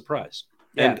 that's a surprise.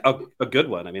 Yeah. And a good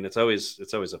one. I mean, it's always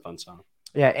a fun song.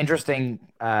 Yeah, interesting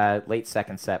late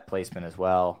second set placement as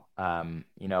well. I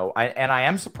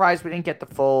am surprised we didn't get the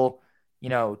full,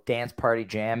 dance party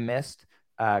jam Mist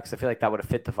because I feel like that would have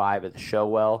fit the vibe of the show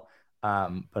well.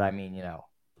 But I mean,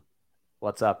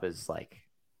 What's Up is like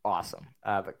awesome.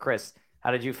 But Chris,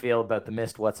 how did you feel about the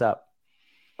Mist What's Up?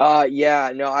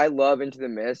 Yeah, no, I love Into the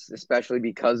Mist, especially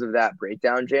because of that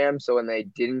breakdown jam. So when they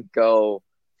didn't go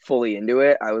fully into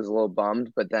it, I was a little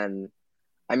bummed. But then,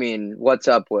 I mean, What's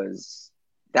Up was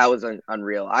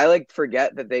unreal. I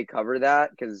forget that they cover that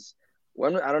because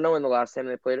I don't know when the last time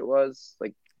they played it was,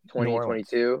 like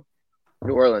 2022,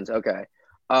 New Orleans. Okay.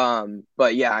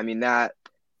 But yeah, I mean that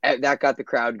got the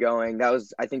crowd going. That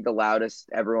was, I think, the loudest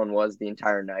everyone was the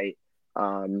entire night.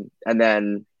 And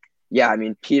then, yeah, I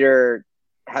mean, Peter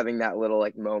having that little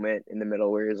moment in the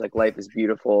middle where he's like, life is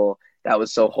beautiful. That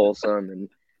was so wholesome. And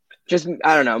just,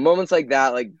 I don't know, moments like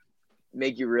that,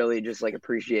 make you really just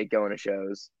appreciate going to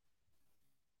shows.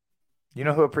 You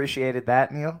know who appreciated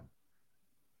that, Neil?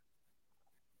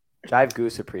 Jive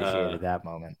Goose appreciated that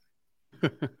moment.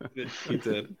 He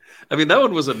did. I mean, that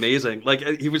one was amazing.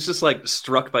 He was just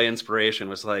struck by inspiration.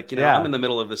 Was I'm in the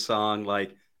middle of this song.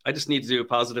 I just need to do a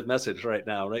positive message right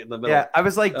now, right in the middle. Yeah, I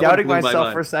was doubting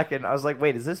myself for a second. I was like,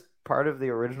 wait, is this part of the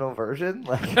original version?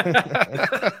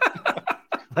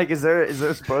 Is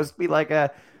there supposed to be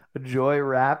a a joy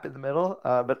rap in the middle.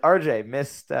 But RJ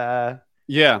missed.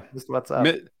 Yeah. Missed What's Up.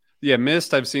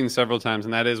 Mist I've seen several times,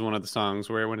 and that is one of the songs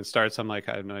where when it starts, I'm like,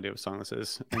 I have no idea what song this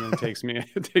is, and then it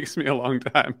takes me a long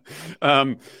time.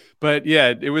 But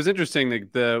yeah, it was interesting.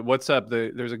 The What's Up?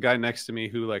 There's a guy next to me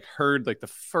who like heard like the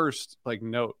first like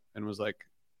note and was like,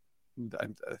 I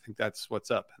think that's What's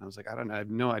Up, and I was like, I don't know, I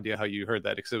have no idea how you heard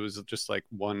that because it was just like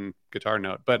one guitar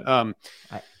note. But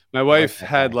my wife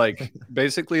had like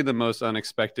basically the most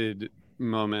unexpected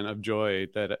moment of joy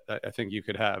that I think you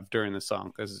could have during the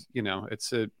song because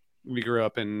we grew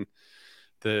up in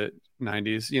the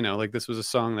 90s, like this was a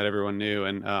song that everyone knew,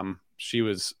 and she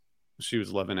was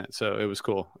loving it. So it was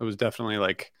cool. It was definitely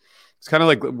like, it's kind of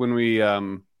like when we I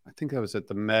think I was at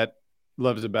the Met,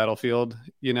 Love's a Battlefield,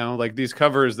 like these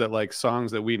covers that like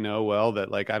songs that we know well that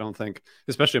like I don't think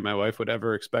especially my wife would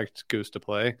ever expect Goose to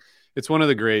play. It's one of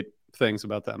the great things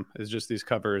about them is just these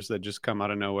covers that just come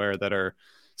out of nowhere that are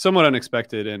somewhat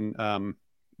unexpected and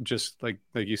just like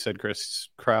you said, Chris,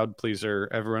 crowd pleaser.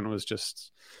 Everyone was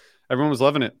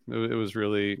loving it. It was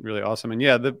really, really awesome. And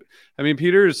yeah,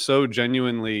 Peter is so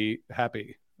genuinely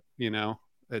happy,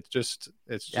 it's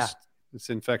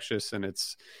infectious, and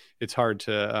it's hard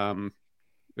to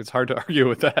argue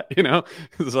with that,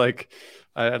 it's like,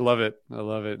 I love it. And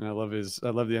I love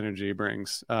the energy he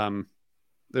brings. It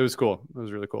was cool. It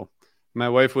was really cool. My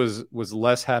wife was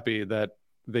less happy that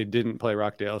they didn't play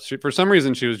Rockdale. For some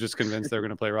reason, she was just convinced they were going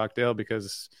to play Rockdale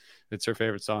because it's her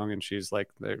favorite song, and she's like,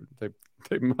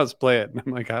 they must play it. And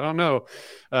I'm like, I don't know,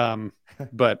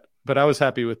 but I was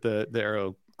happy with the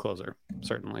Arrow closer,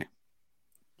 certainly.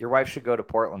 Your wife should go to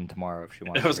Portland tomorrow if she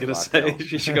wants. I was going to say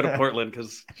she should go to Portland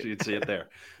because she'd see it there.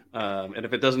 And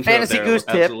if it doesn't show Fantasy up there, Goose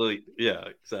tip. absolutely, yeah,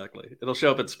 exactly. It'll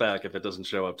show up at SPAC if it doesn't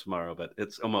show up tomorrow, but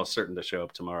it's almost certain to show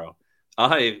up tomorrow.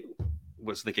 I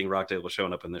was thinking Rockdale was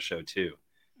showing up in this show too,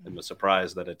 and was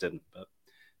surprised that it didn't, but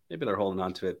maybe they're holding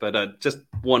on to it. But just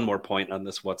one more point on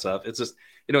this What's Up. It's just,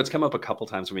 it's come up a couple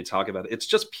times when we talk about it. It's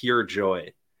just pure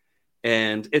joy.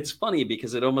 And it's funny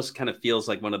because it almost kind of feels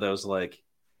like one of those like,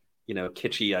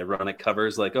 kitschy, ironic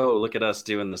covers, like, oh, look at us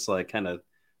doing this like kind of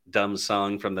dumb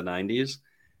song from the 90s.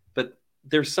 But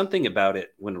there's something about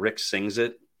it when Rick sings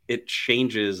it, it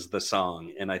changes the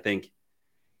song. And I think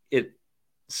it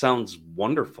sounds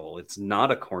wonderful. It's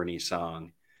not a corny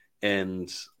song.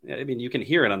 And I mean, you can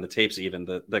hear it on the tapes, even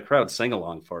the crowd sing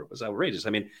along for it was outrageous. I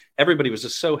mean, everybody was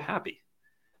just so happy.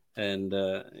 And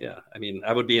I mean,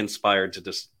 I would be inspired to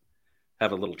just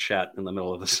have a little chat in the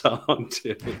middle of the song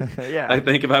too. Yeah. I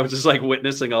think if I was just like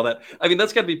witnessing all that, I mean,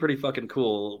 that's got to be pretty fucking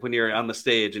cool when you're on the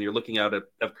stage and you're looking out at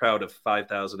a crowd of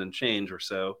 5,000 and change or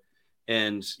so,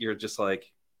 and you're just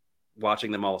like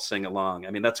watching them all sing along. I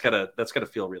mean, that's gotta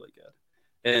feel really good.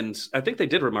 And I think they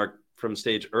did remark from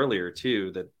stage earlier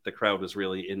too that the crowd was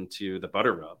really into the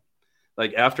butter rub.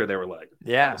 Like after they were like,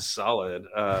 yeah, solid.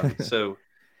 So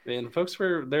man, folks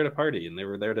were there to party and they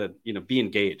were there to, be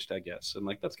engaged, I guess. And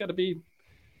like, it's got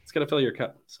to fill your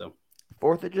cup. So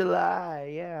 4th of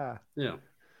July. Yeah. Yeah.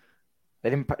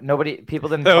 People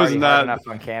didn't That was party not- hard enough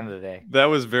on Canada Day. That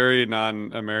was very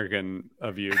non-American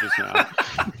of you just now.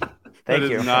 Thank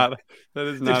you. That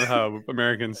is not how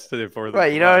Americans say 4th of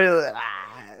Right. July.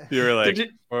 You were like,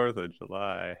 4th of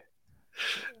July.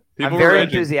 I'm very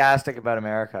enthusiastic about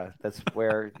America. That's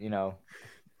where,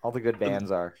 all the good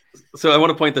bands are. So I want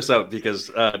to point this out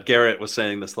because Garrett was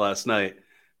saying this last night,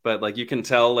 but like you can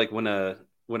tell like when a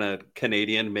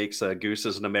Canadian makes a Goose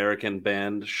is an American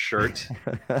band shirt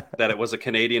that it was a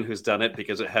Canadian who's done it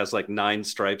because it has like 9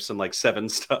 stripes and like 7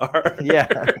 stars. Yeah.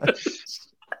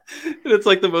 It's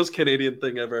like the most Canadian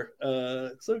thing ever.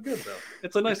 It's so good though.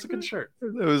 It's a nice looking shirt.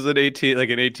 It was an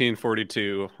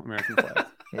 1842 American flag.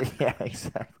 Yeah,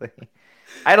 exactly.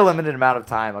 I had a limited amount of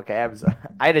time. Okay,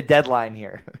 I had a deadline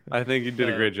here. I think you did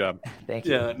a great job. Thank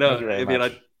you. Yeah, no, Thank you I very mean,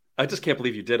 much. I just can't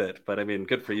believe you did it. But I mean,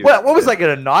 good for you. What was I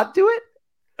gonna not do it?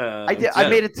 I did. Yeah, I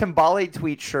made a Timbale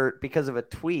tweet shirt because of a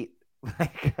tweet.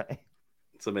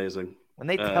 It's amazing. When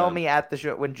they tell me at the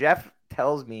show, when Jeff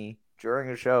tells me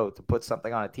during a show to put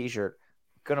something on a T-shirt,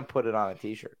 I'm gonna put it on a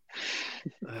T-shirt.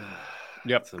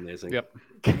 Yep, it's amazing. Yep.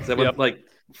 Is that what, like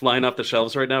flying off the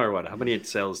shelves right now, or what? How many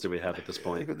sales do we have at this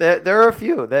point? There are a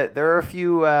few. There are a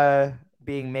few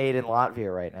being made in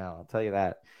Latvia right now. I'll tell you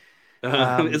that.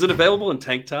 Is it available in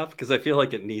tank top? Because I feel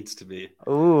like it needs to be.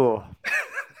 Ooh.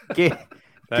 Give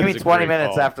me 20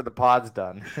 minutes after the pod's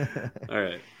done. All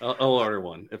right, I'll order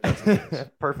one if that's the case.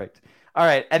 Perfect. All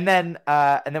right, and then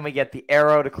we get the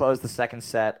Arrow to close the second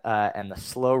set, and the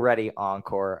Slow Ready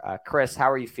encore. Chris, how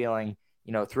are you feeling?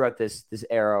 Throughout this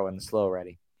Arrow and the Slow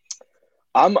Ready.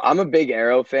 I'm a big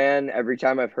Arrow fan. Every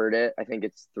time I've heard it, I think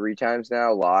it's 3 times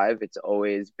now live. It's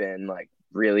always been like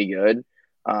really good.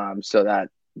 So that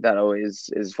always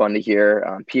is fun to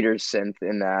hear. Peter's synth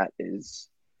in that is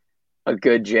a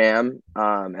good jam.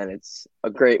 And it's a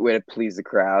great way to please the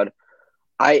crowd.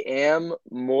 I am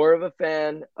more of a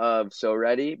fan of So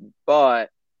Ready,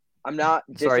 but I'm not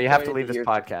Sorry, you have to leave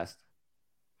disappointed this podcast.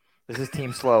 This is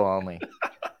Team Slow only.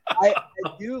 I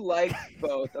do like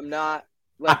both. I'm not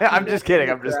like I'm just kidding.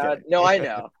 I'm just kidding. No, I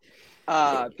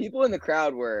know. People in the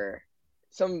crowd were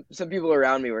some people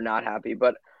around me were not happy,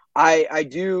 but I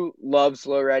do love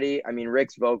Slow Ready. I mean,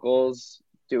 Rick's vocals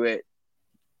do it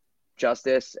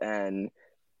justice, and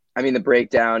I mean the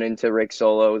breakdown into Rick's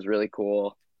solo was really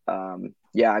cool.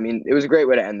 Yeah, I mean it was a great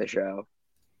way to end the show.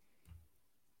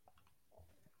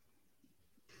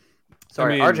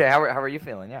 Sorry, RJ, how are you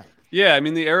feeling? Yeah. Yeah, I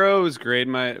mean the Arrow was great.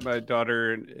 My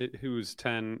daughter, who was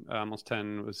 10, almost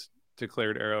 10, was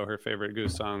declared Arrow her favorite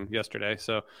Goose song yesterday.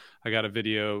 So I got a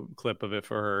video clip of it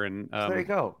for her, and so there you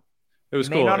go. It was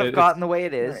you cool. May not have gotten the way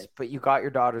it is, but you got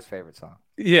your daughter's favorite song.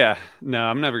 Yeah, no,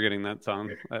 I'm never getting that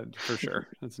song for sure.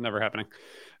 It's never happening.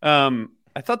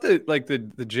 I thought that like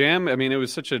the jam. I mean, it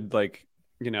was such a like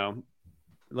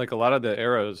like a lot of the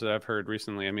Arrows that I've heard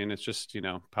recently. I mean, it's just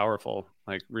powerful,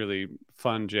 like really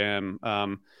fun jam.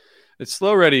 It's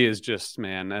Slow Ready is just,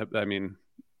 man. I mean,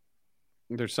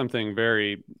 there's something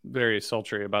very, very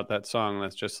sultry about that song.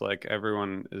 That's just like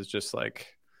everyone is just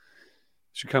like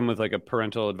should come with like a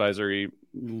parental advisory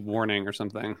warning or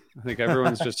something. I think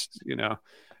everyone's just And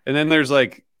then there's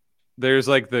like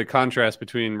the contrast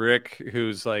between Rick,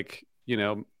 who's like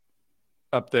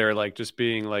up there like just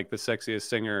being like the sexiest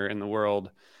singer in the world,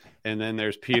 and then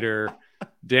there's Peter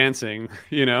dancing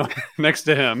next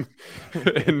to him,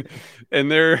 and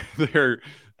they're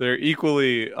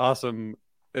equally awesome,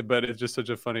 but it's just such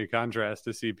a funny contrast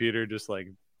to see Peter just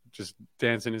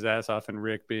dancing his ass off and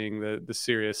Rick being the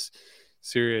serious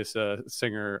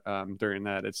singer during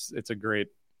that. It's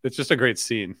just a great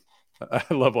scene. I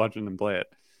love watching them play it.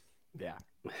 Yeah,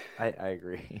 I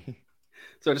agree.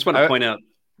 So I just want to point out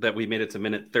that we made it to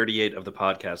minute 38 of the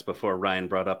podcast before Ryan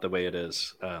brought up the way it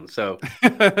is. So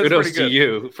kudos to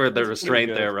you for the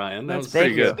restraint there, Ryan. That was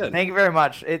pretty good. Thank you very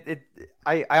much.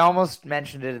 I almost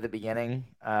mentioned it at the beginning,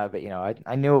 but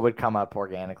I knew it would come up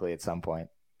organically at some point.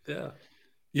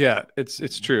 Yeah,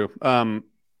 it's true.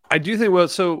 I do think. Well,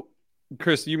 so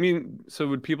Chris, you mean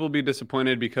would people be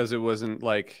disappointed because it wasn't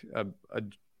like a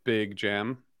big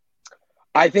jam?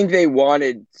 I think they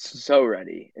wanted So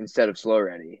Ready instead of Slow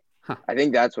Ready. Huh. I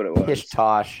think that's what it was. Pish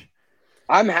tosh.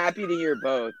 I'm happy to hear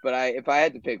both, but if I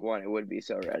had to pick one, it would be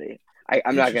So Ready.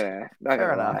 I'm not gonna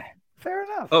lie. Fair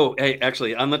enough. Oh, hey,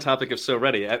 actually, on the topic of So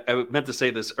Ready, I meant to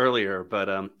say this earlier, but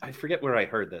I forget where I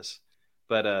heard this.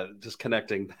 But just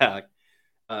connecting back,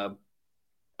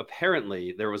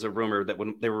 apparently there was a rumor that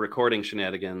when they were recording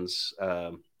Shenanigans,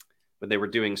 when they were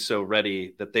doing So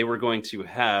Ready, that they were going to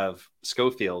have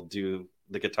Schofield do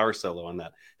the guitar solo on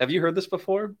that. Have you heard this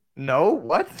before? No,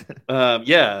 what?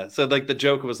 Yeah. So like the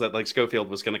joke was that like Schofield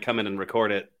was going to come in and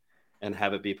record it and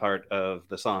have it be part of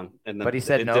the song. And then but he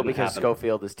said no because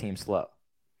Schofield is Team Slow.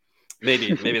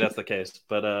 Maybe that's the case.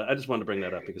 But I just wanted to bring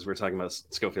that up because we're talking about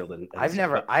Schofield. And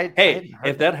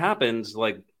if that happens,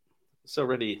 like So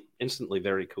Ready, instantly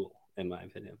very cool in my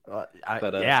opinion.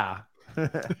 Yeah.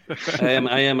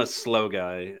 I am a slow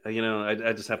guy.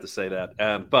 I just have to say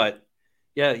that. But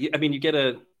yeah, I mean, you get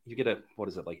a what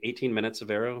is it, like 18 minutes of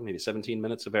Arrow, maybe 17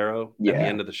 minutes of Arrow at the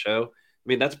end of the show. I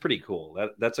mean, that's pretty cool.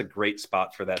 That's a great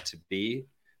spot for that to be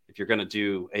if you're going to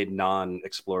do a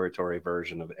non-exploratory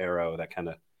version of Arrow that kind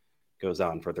of goes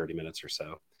on for 30 minutes or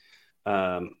so.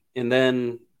 And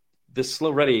then this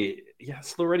Slow Ready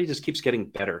just keeps getting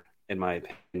better in my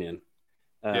opinion.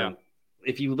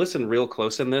 If you listen real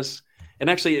close in this, and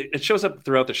actually it shows up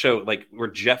throughout the show, like where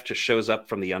Jeff just shows up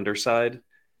from the underside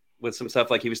with some stuff,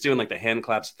 like he was doing like the hand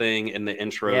claps thing in the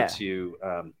intro to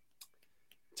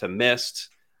Mist.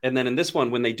 And then in this one,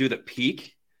 when they do the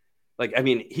peak, like, I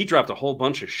mean, he dropped a whole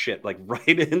bunch of shit like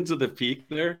right into the peak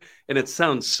there. And it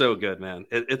sounds so good, man.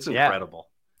 It's incredible.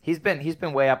 He's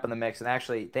been way up in the mix. And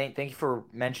actually, thank you for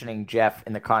mentioning Jeff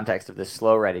in the context of this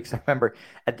Slow Ready. Because I remember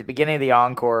at the beginning of the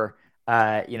encore,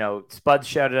 Spud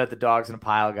shouted out the Dogs in a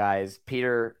Pile guys.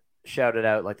 Peter shouted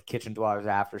out like the Kitchen Dwellers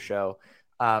after show.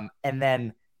 And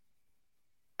then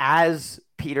as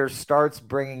Peter starts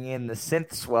bringing in the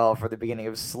synth swell for the beginning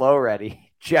of Slow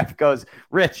Ready, Jeff goes,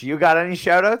 "Rich, you got any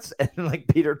shout outs?" And like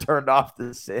Peter turned off the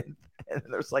synth. And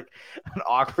there's like an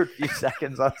awkward few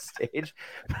seconds on stage.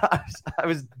 I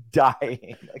was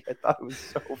dying. Like I thought it was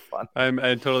so fun.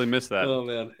 I totally missed that. Oh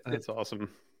man, that's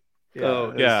awesome.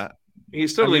 Yeah,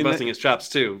 He's totally I mean, busting his chops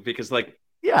too, because like,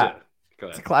 Yeah. go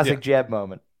It's a ahead. classic Jeb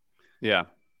moment. Yeah.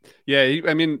 Yeah,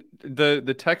 I mean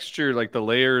the texture, like the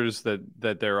layers that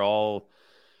they're all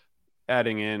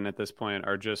adding in at this point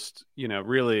are just,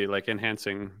 really like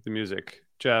enhancing the music.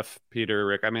 Jeff, Peter,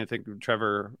 Rick, I mean I think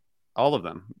Trevor, all of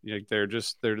them. Like they're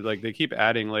like they keep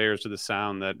adding layers to the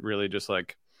sound that really just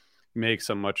like makes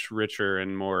a much richer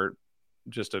and more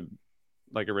just a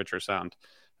richer sound.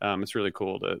 It's really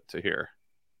cool to hear.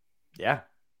 Yeah.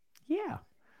 Yeah.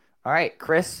 All right,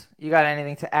 Chris, you got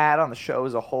anything to add on the show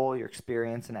as a whole, your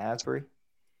experience in Asbury?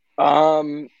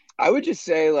 I would just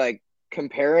say like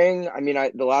comparing. I mean,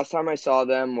 the last time I saw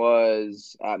them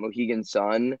was at Mohegan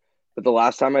Sun, but the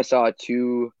last time I saw a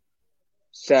two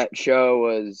set show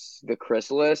was the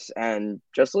Chrysalis, and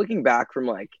just looking back from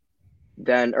like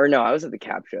then, or no, I was at the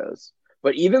Cap shows,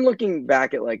 but even looking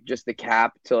back at like just the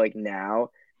Cap to like now,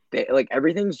 they like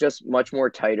everything's just much more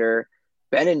tighter.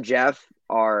 Ben and Jeff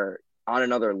are on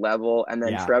another level, and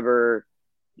then Yeah. Trevor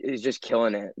is just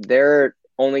killing it. They're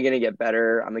only going to get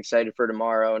better. I'm excited for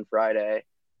tomorrow and Friday.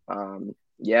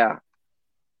 Yeah,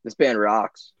 this band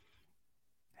rocks.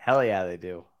 Hell yeah, they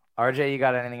do. RJ, you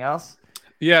got anything else?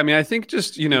 Yeah, I mean, I think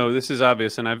just, this is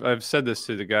obvious, and I've said this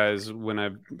to the guys when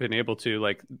I've been able to,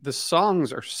 like, the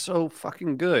songs are so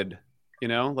fucking good,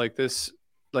 like this,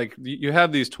 like you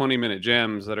have these 20-minute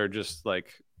jams that are just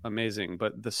like amazing,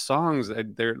 but the songs,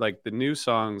 they're like the new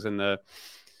songs and the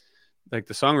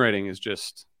songwriting is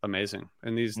just amazing.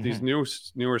 And these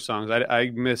newer songs,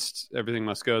 I missed Everything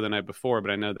Must Go the night before,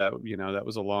 but I know that, that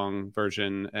was a long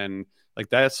version, and like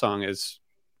that song is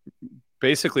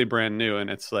basically brand new, and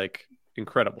it's like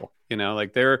incredible,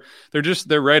 like they're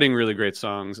writing really great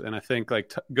songs. And I think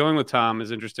like going with Tom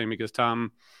is interesting because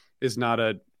Tom is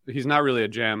he's not really a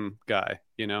jam guy,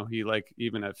 he like,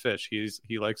 even at Fish,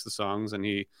 he likes the songs, and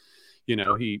he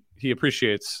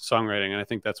appreciates songwriting, and I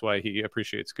think that's why he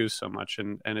appreciates Goose so much.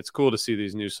 And it's cool to see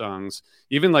these new songs,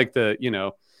 even like the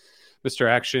Mr.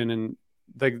 Action, and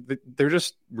like they're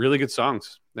just really good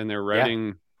songs, and they're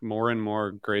writing more and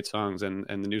more great songs, and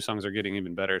the new songs are getting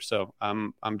even better. So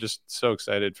I'm just so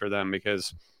excited for them,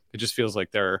 because it just feels like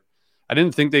I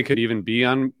didn't think they could even be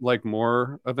on like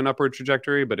more of an upward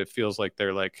trajectory, but it feels like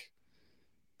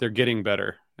they're getting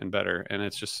better and better, and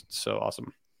it's just so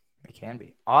awesome. It can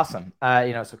be awesome.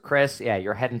 So Chris, yeah,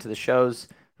 you're heading to the shows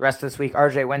the rest of this week.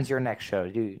 RJ, when's your next show?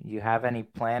 Do you have any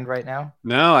planned right now?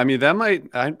 No, I mean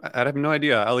I have no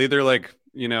idea. I'll either like,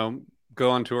 go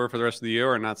on tour for the rest of the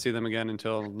year or not see them again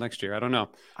until next year. I don't know.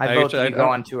 I vote that you go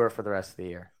on tour for the rest of the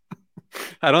year.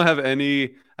 I don't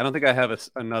think I have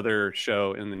another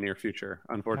show in the near future,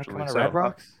 unfortunately. So Red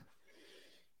Rocks?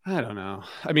 I don't know.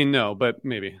 I mean, no, but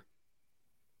maybe.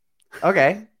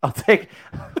 Okay, I'll take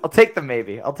the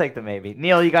maybe. I'll take the maybe.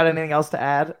 Neil, you got anything else to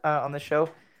add on the show?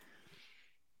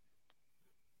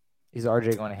 Is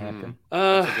RJ going to Hampton?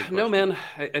 No, man.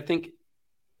 I think,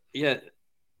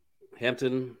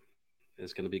 Hampton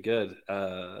is going to be good.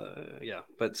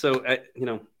 But so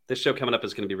this show coming up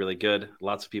is going to be really good.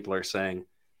 Lots of people are saying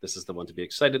this is the one to be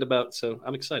excited about, so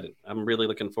I'm excited. I'm really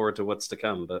looking forward to what's to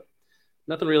come. But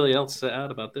nothing really else to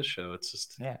add about this show. It's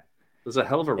just it was a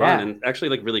hell of a run, and actually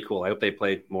like really cool. I hope they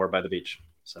play more by the beach.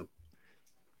 So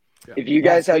if you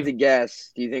guys had to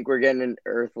guess, do you think we're getting an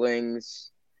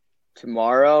Earthlings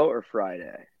tomorrow or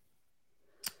Friday?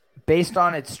 Based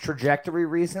on its trajectory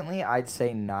recently, I'd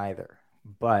say neither.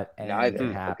 But anything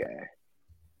can happen.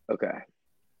 Okay.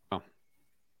 Oh.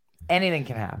 Anything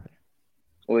can happen.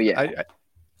 Well, yeah.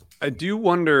 I do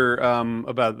wonder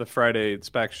about the Friday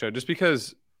SPAC show, just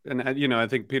because, and I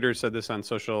think Peter said this on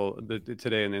social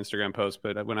today in the Instagram post,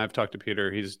 but when I've talked to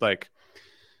Peter, he's like,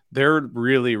 they're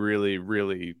really, really,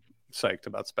 really psyched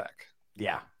about SPAC.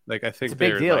 Yeah. Like, I think it's a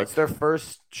big deal. It's their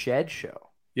first Shed show.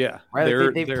 Yeah.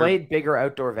 Right. They've played bigger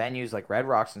outdoor venues like Red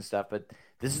Rocks and stuff, but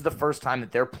this is the first time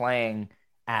that they're playing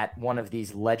at one of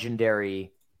these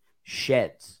legendary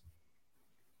sheds.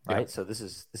 Right. Yeah. So this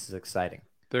is exciting.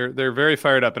 They're very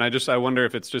fired up, and I wonder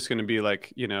if it's just going to be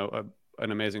like,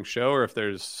 an amazing show, or if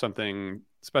there's something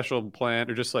special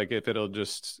planned, or just like if they're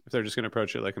just going to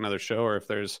approach it like another show, or if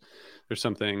there's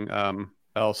something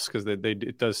else, because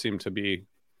it does seem to be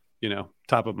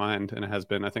top of mind, and it has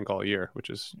been, I think, all year, which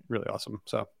is really awesome.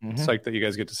 So psyched that you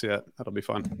guys get to see that. That'll be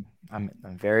fun. I'm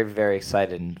very, very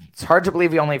excited. And it's hard to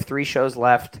believe we only have 3 shows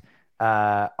left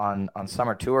on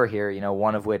summer tour here,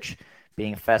 one of which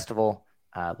being a festival,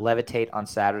 Levitate on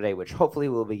Saturday, which hopefully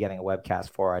we'll be getting a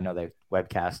webcast for. I know they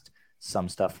webcast some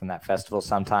stuff from that festival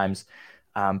sometimes.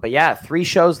 But yeah, 3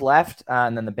 shows left,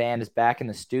 and then the band is back in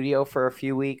the studio for a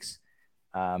few weeks.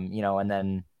 And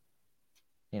then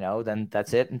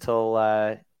that's it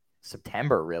until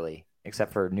September, really.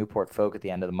 except for Newport Folk at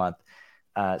the end of the month.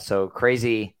 So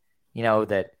crazy,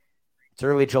 that it's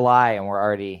early July and we're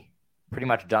already pretty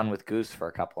much done with Goose for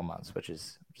a couple of months, which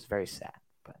is very sad.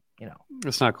 But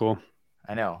it's not cool.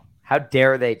 I know. How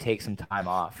dare they take some time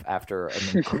off after an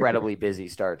incredibly busy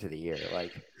start to the year?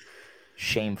 Like,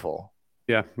 shameful.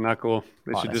 Yeah, not cool.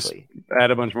 They Honestly. should just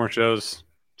add a bunch more shows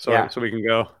so we can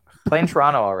go. Play in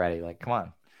Toronto already. Like, come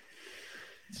on.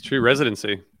 It's true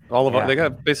residency. They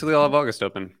got basically all of August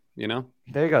open, There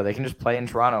you go. They can just play in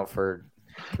Toronto for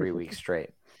 3 weeks straight.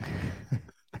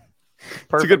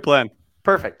 It's a good plan.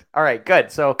 Perfect. All right,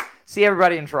 good. So see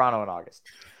everybody in Toronto in August.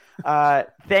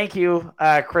 Thank you,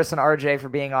 Chris and RJ, for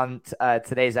being on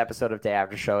today's episode of Day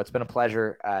After Show. It's been a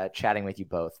pleasure chatting with you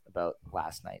both about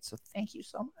last night. So thank you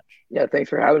so much. Yeah, thanks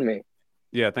for having me.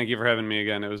 Yeah, thank you for having me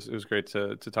again. It was great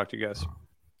to talk to you guys.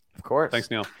 Of course. Thanks,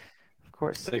 Neil. Of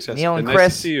course. Thanks, guys. Neil and nice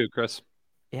Chris. to see you, Chris.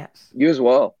 Yes. You as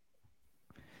well.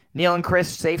 Neil and Chris,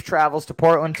 safe travels to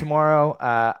Portland tomorrow.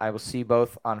 I will see you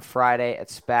both on Friday at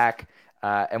SPAC.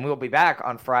 And we will be back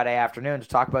on Friday afternoon to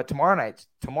talk about tomorrow night's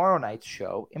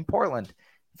show in Portland.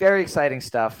 Very exciting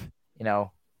stuff.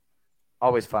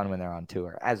 Always fun when they're on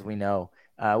tour, as we know.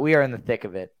 We are in the thick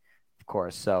of it, of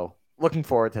course. So looking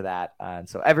forward to that. And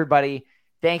so everybody,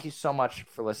 thank you so much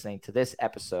for listening to this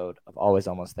episode of Always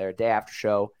Almost There, Day After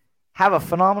Show. Have a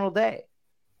phenomenal day.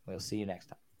 We'll see you next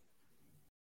time.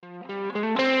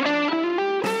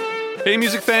 Hey,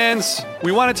 music fans!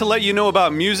 We wanted to let you know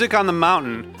about Music on the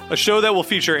Mountain, a show that will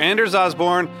feature Anders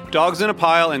Osborne, Dogs in a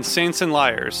Pile, and Saints and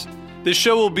Liars. This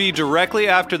show will be directly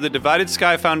after the Divided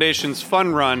Sky Foundation's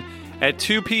Fun Run at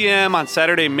 2 p.m. on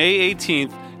Saturday, May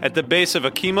 18th at the base of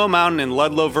Okemo Mountain in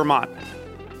Ludlow, Vermont.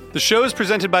 The show is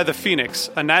presented by The Phoenix,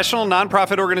 a national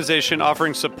nonprofit organization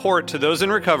offering support to those in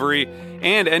recovery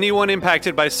and anyone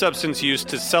impacted by substance use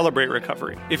to celebrate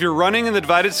recovery. If you're running in the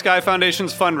Divided Sky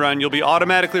Foundation's Fun Run, you'll be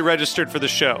automatically registered for the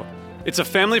show. It's a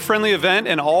family-friendly event,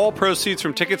 and all proceeds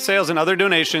from ticket sales and other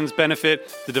donations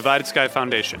benefit the Divided Sky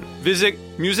Foundation. Visit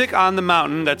Music on the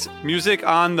Mountain, that's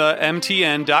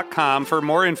musiconthemtn.com for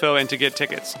more info and to get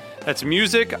tickets. That's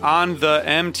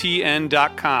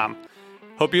musiconthemtn.com.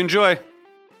 Hope you enjoy.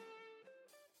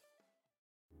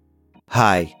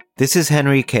 Hi, this is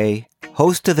Henry Kay,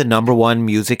 host of the #1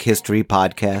 music history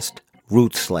podcast,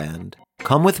 Rootsland.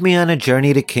 Come with me on a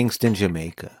journey to Kingston,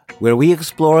 Jamaica, where we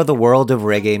explore the world of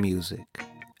reggae music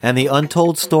and the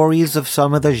untold stories of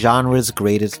some of the genre's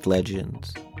greatest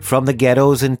legends. From the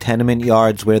ghettos and tenement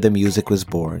yards where the music was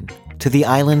born, to the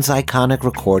island's iconic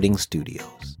recording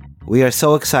studios. We are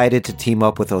so excited to team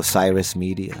up with Osiris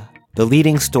Media, the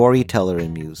leading storyteller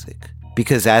in music,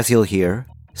 because as you'll hear,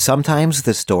 sometimes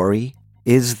the story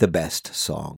is the best song.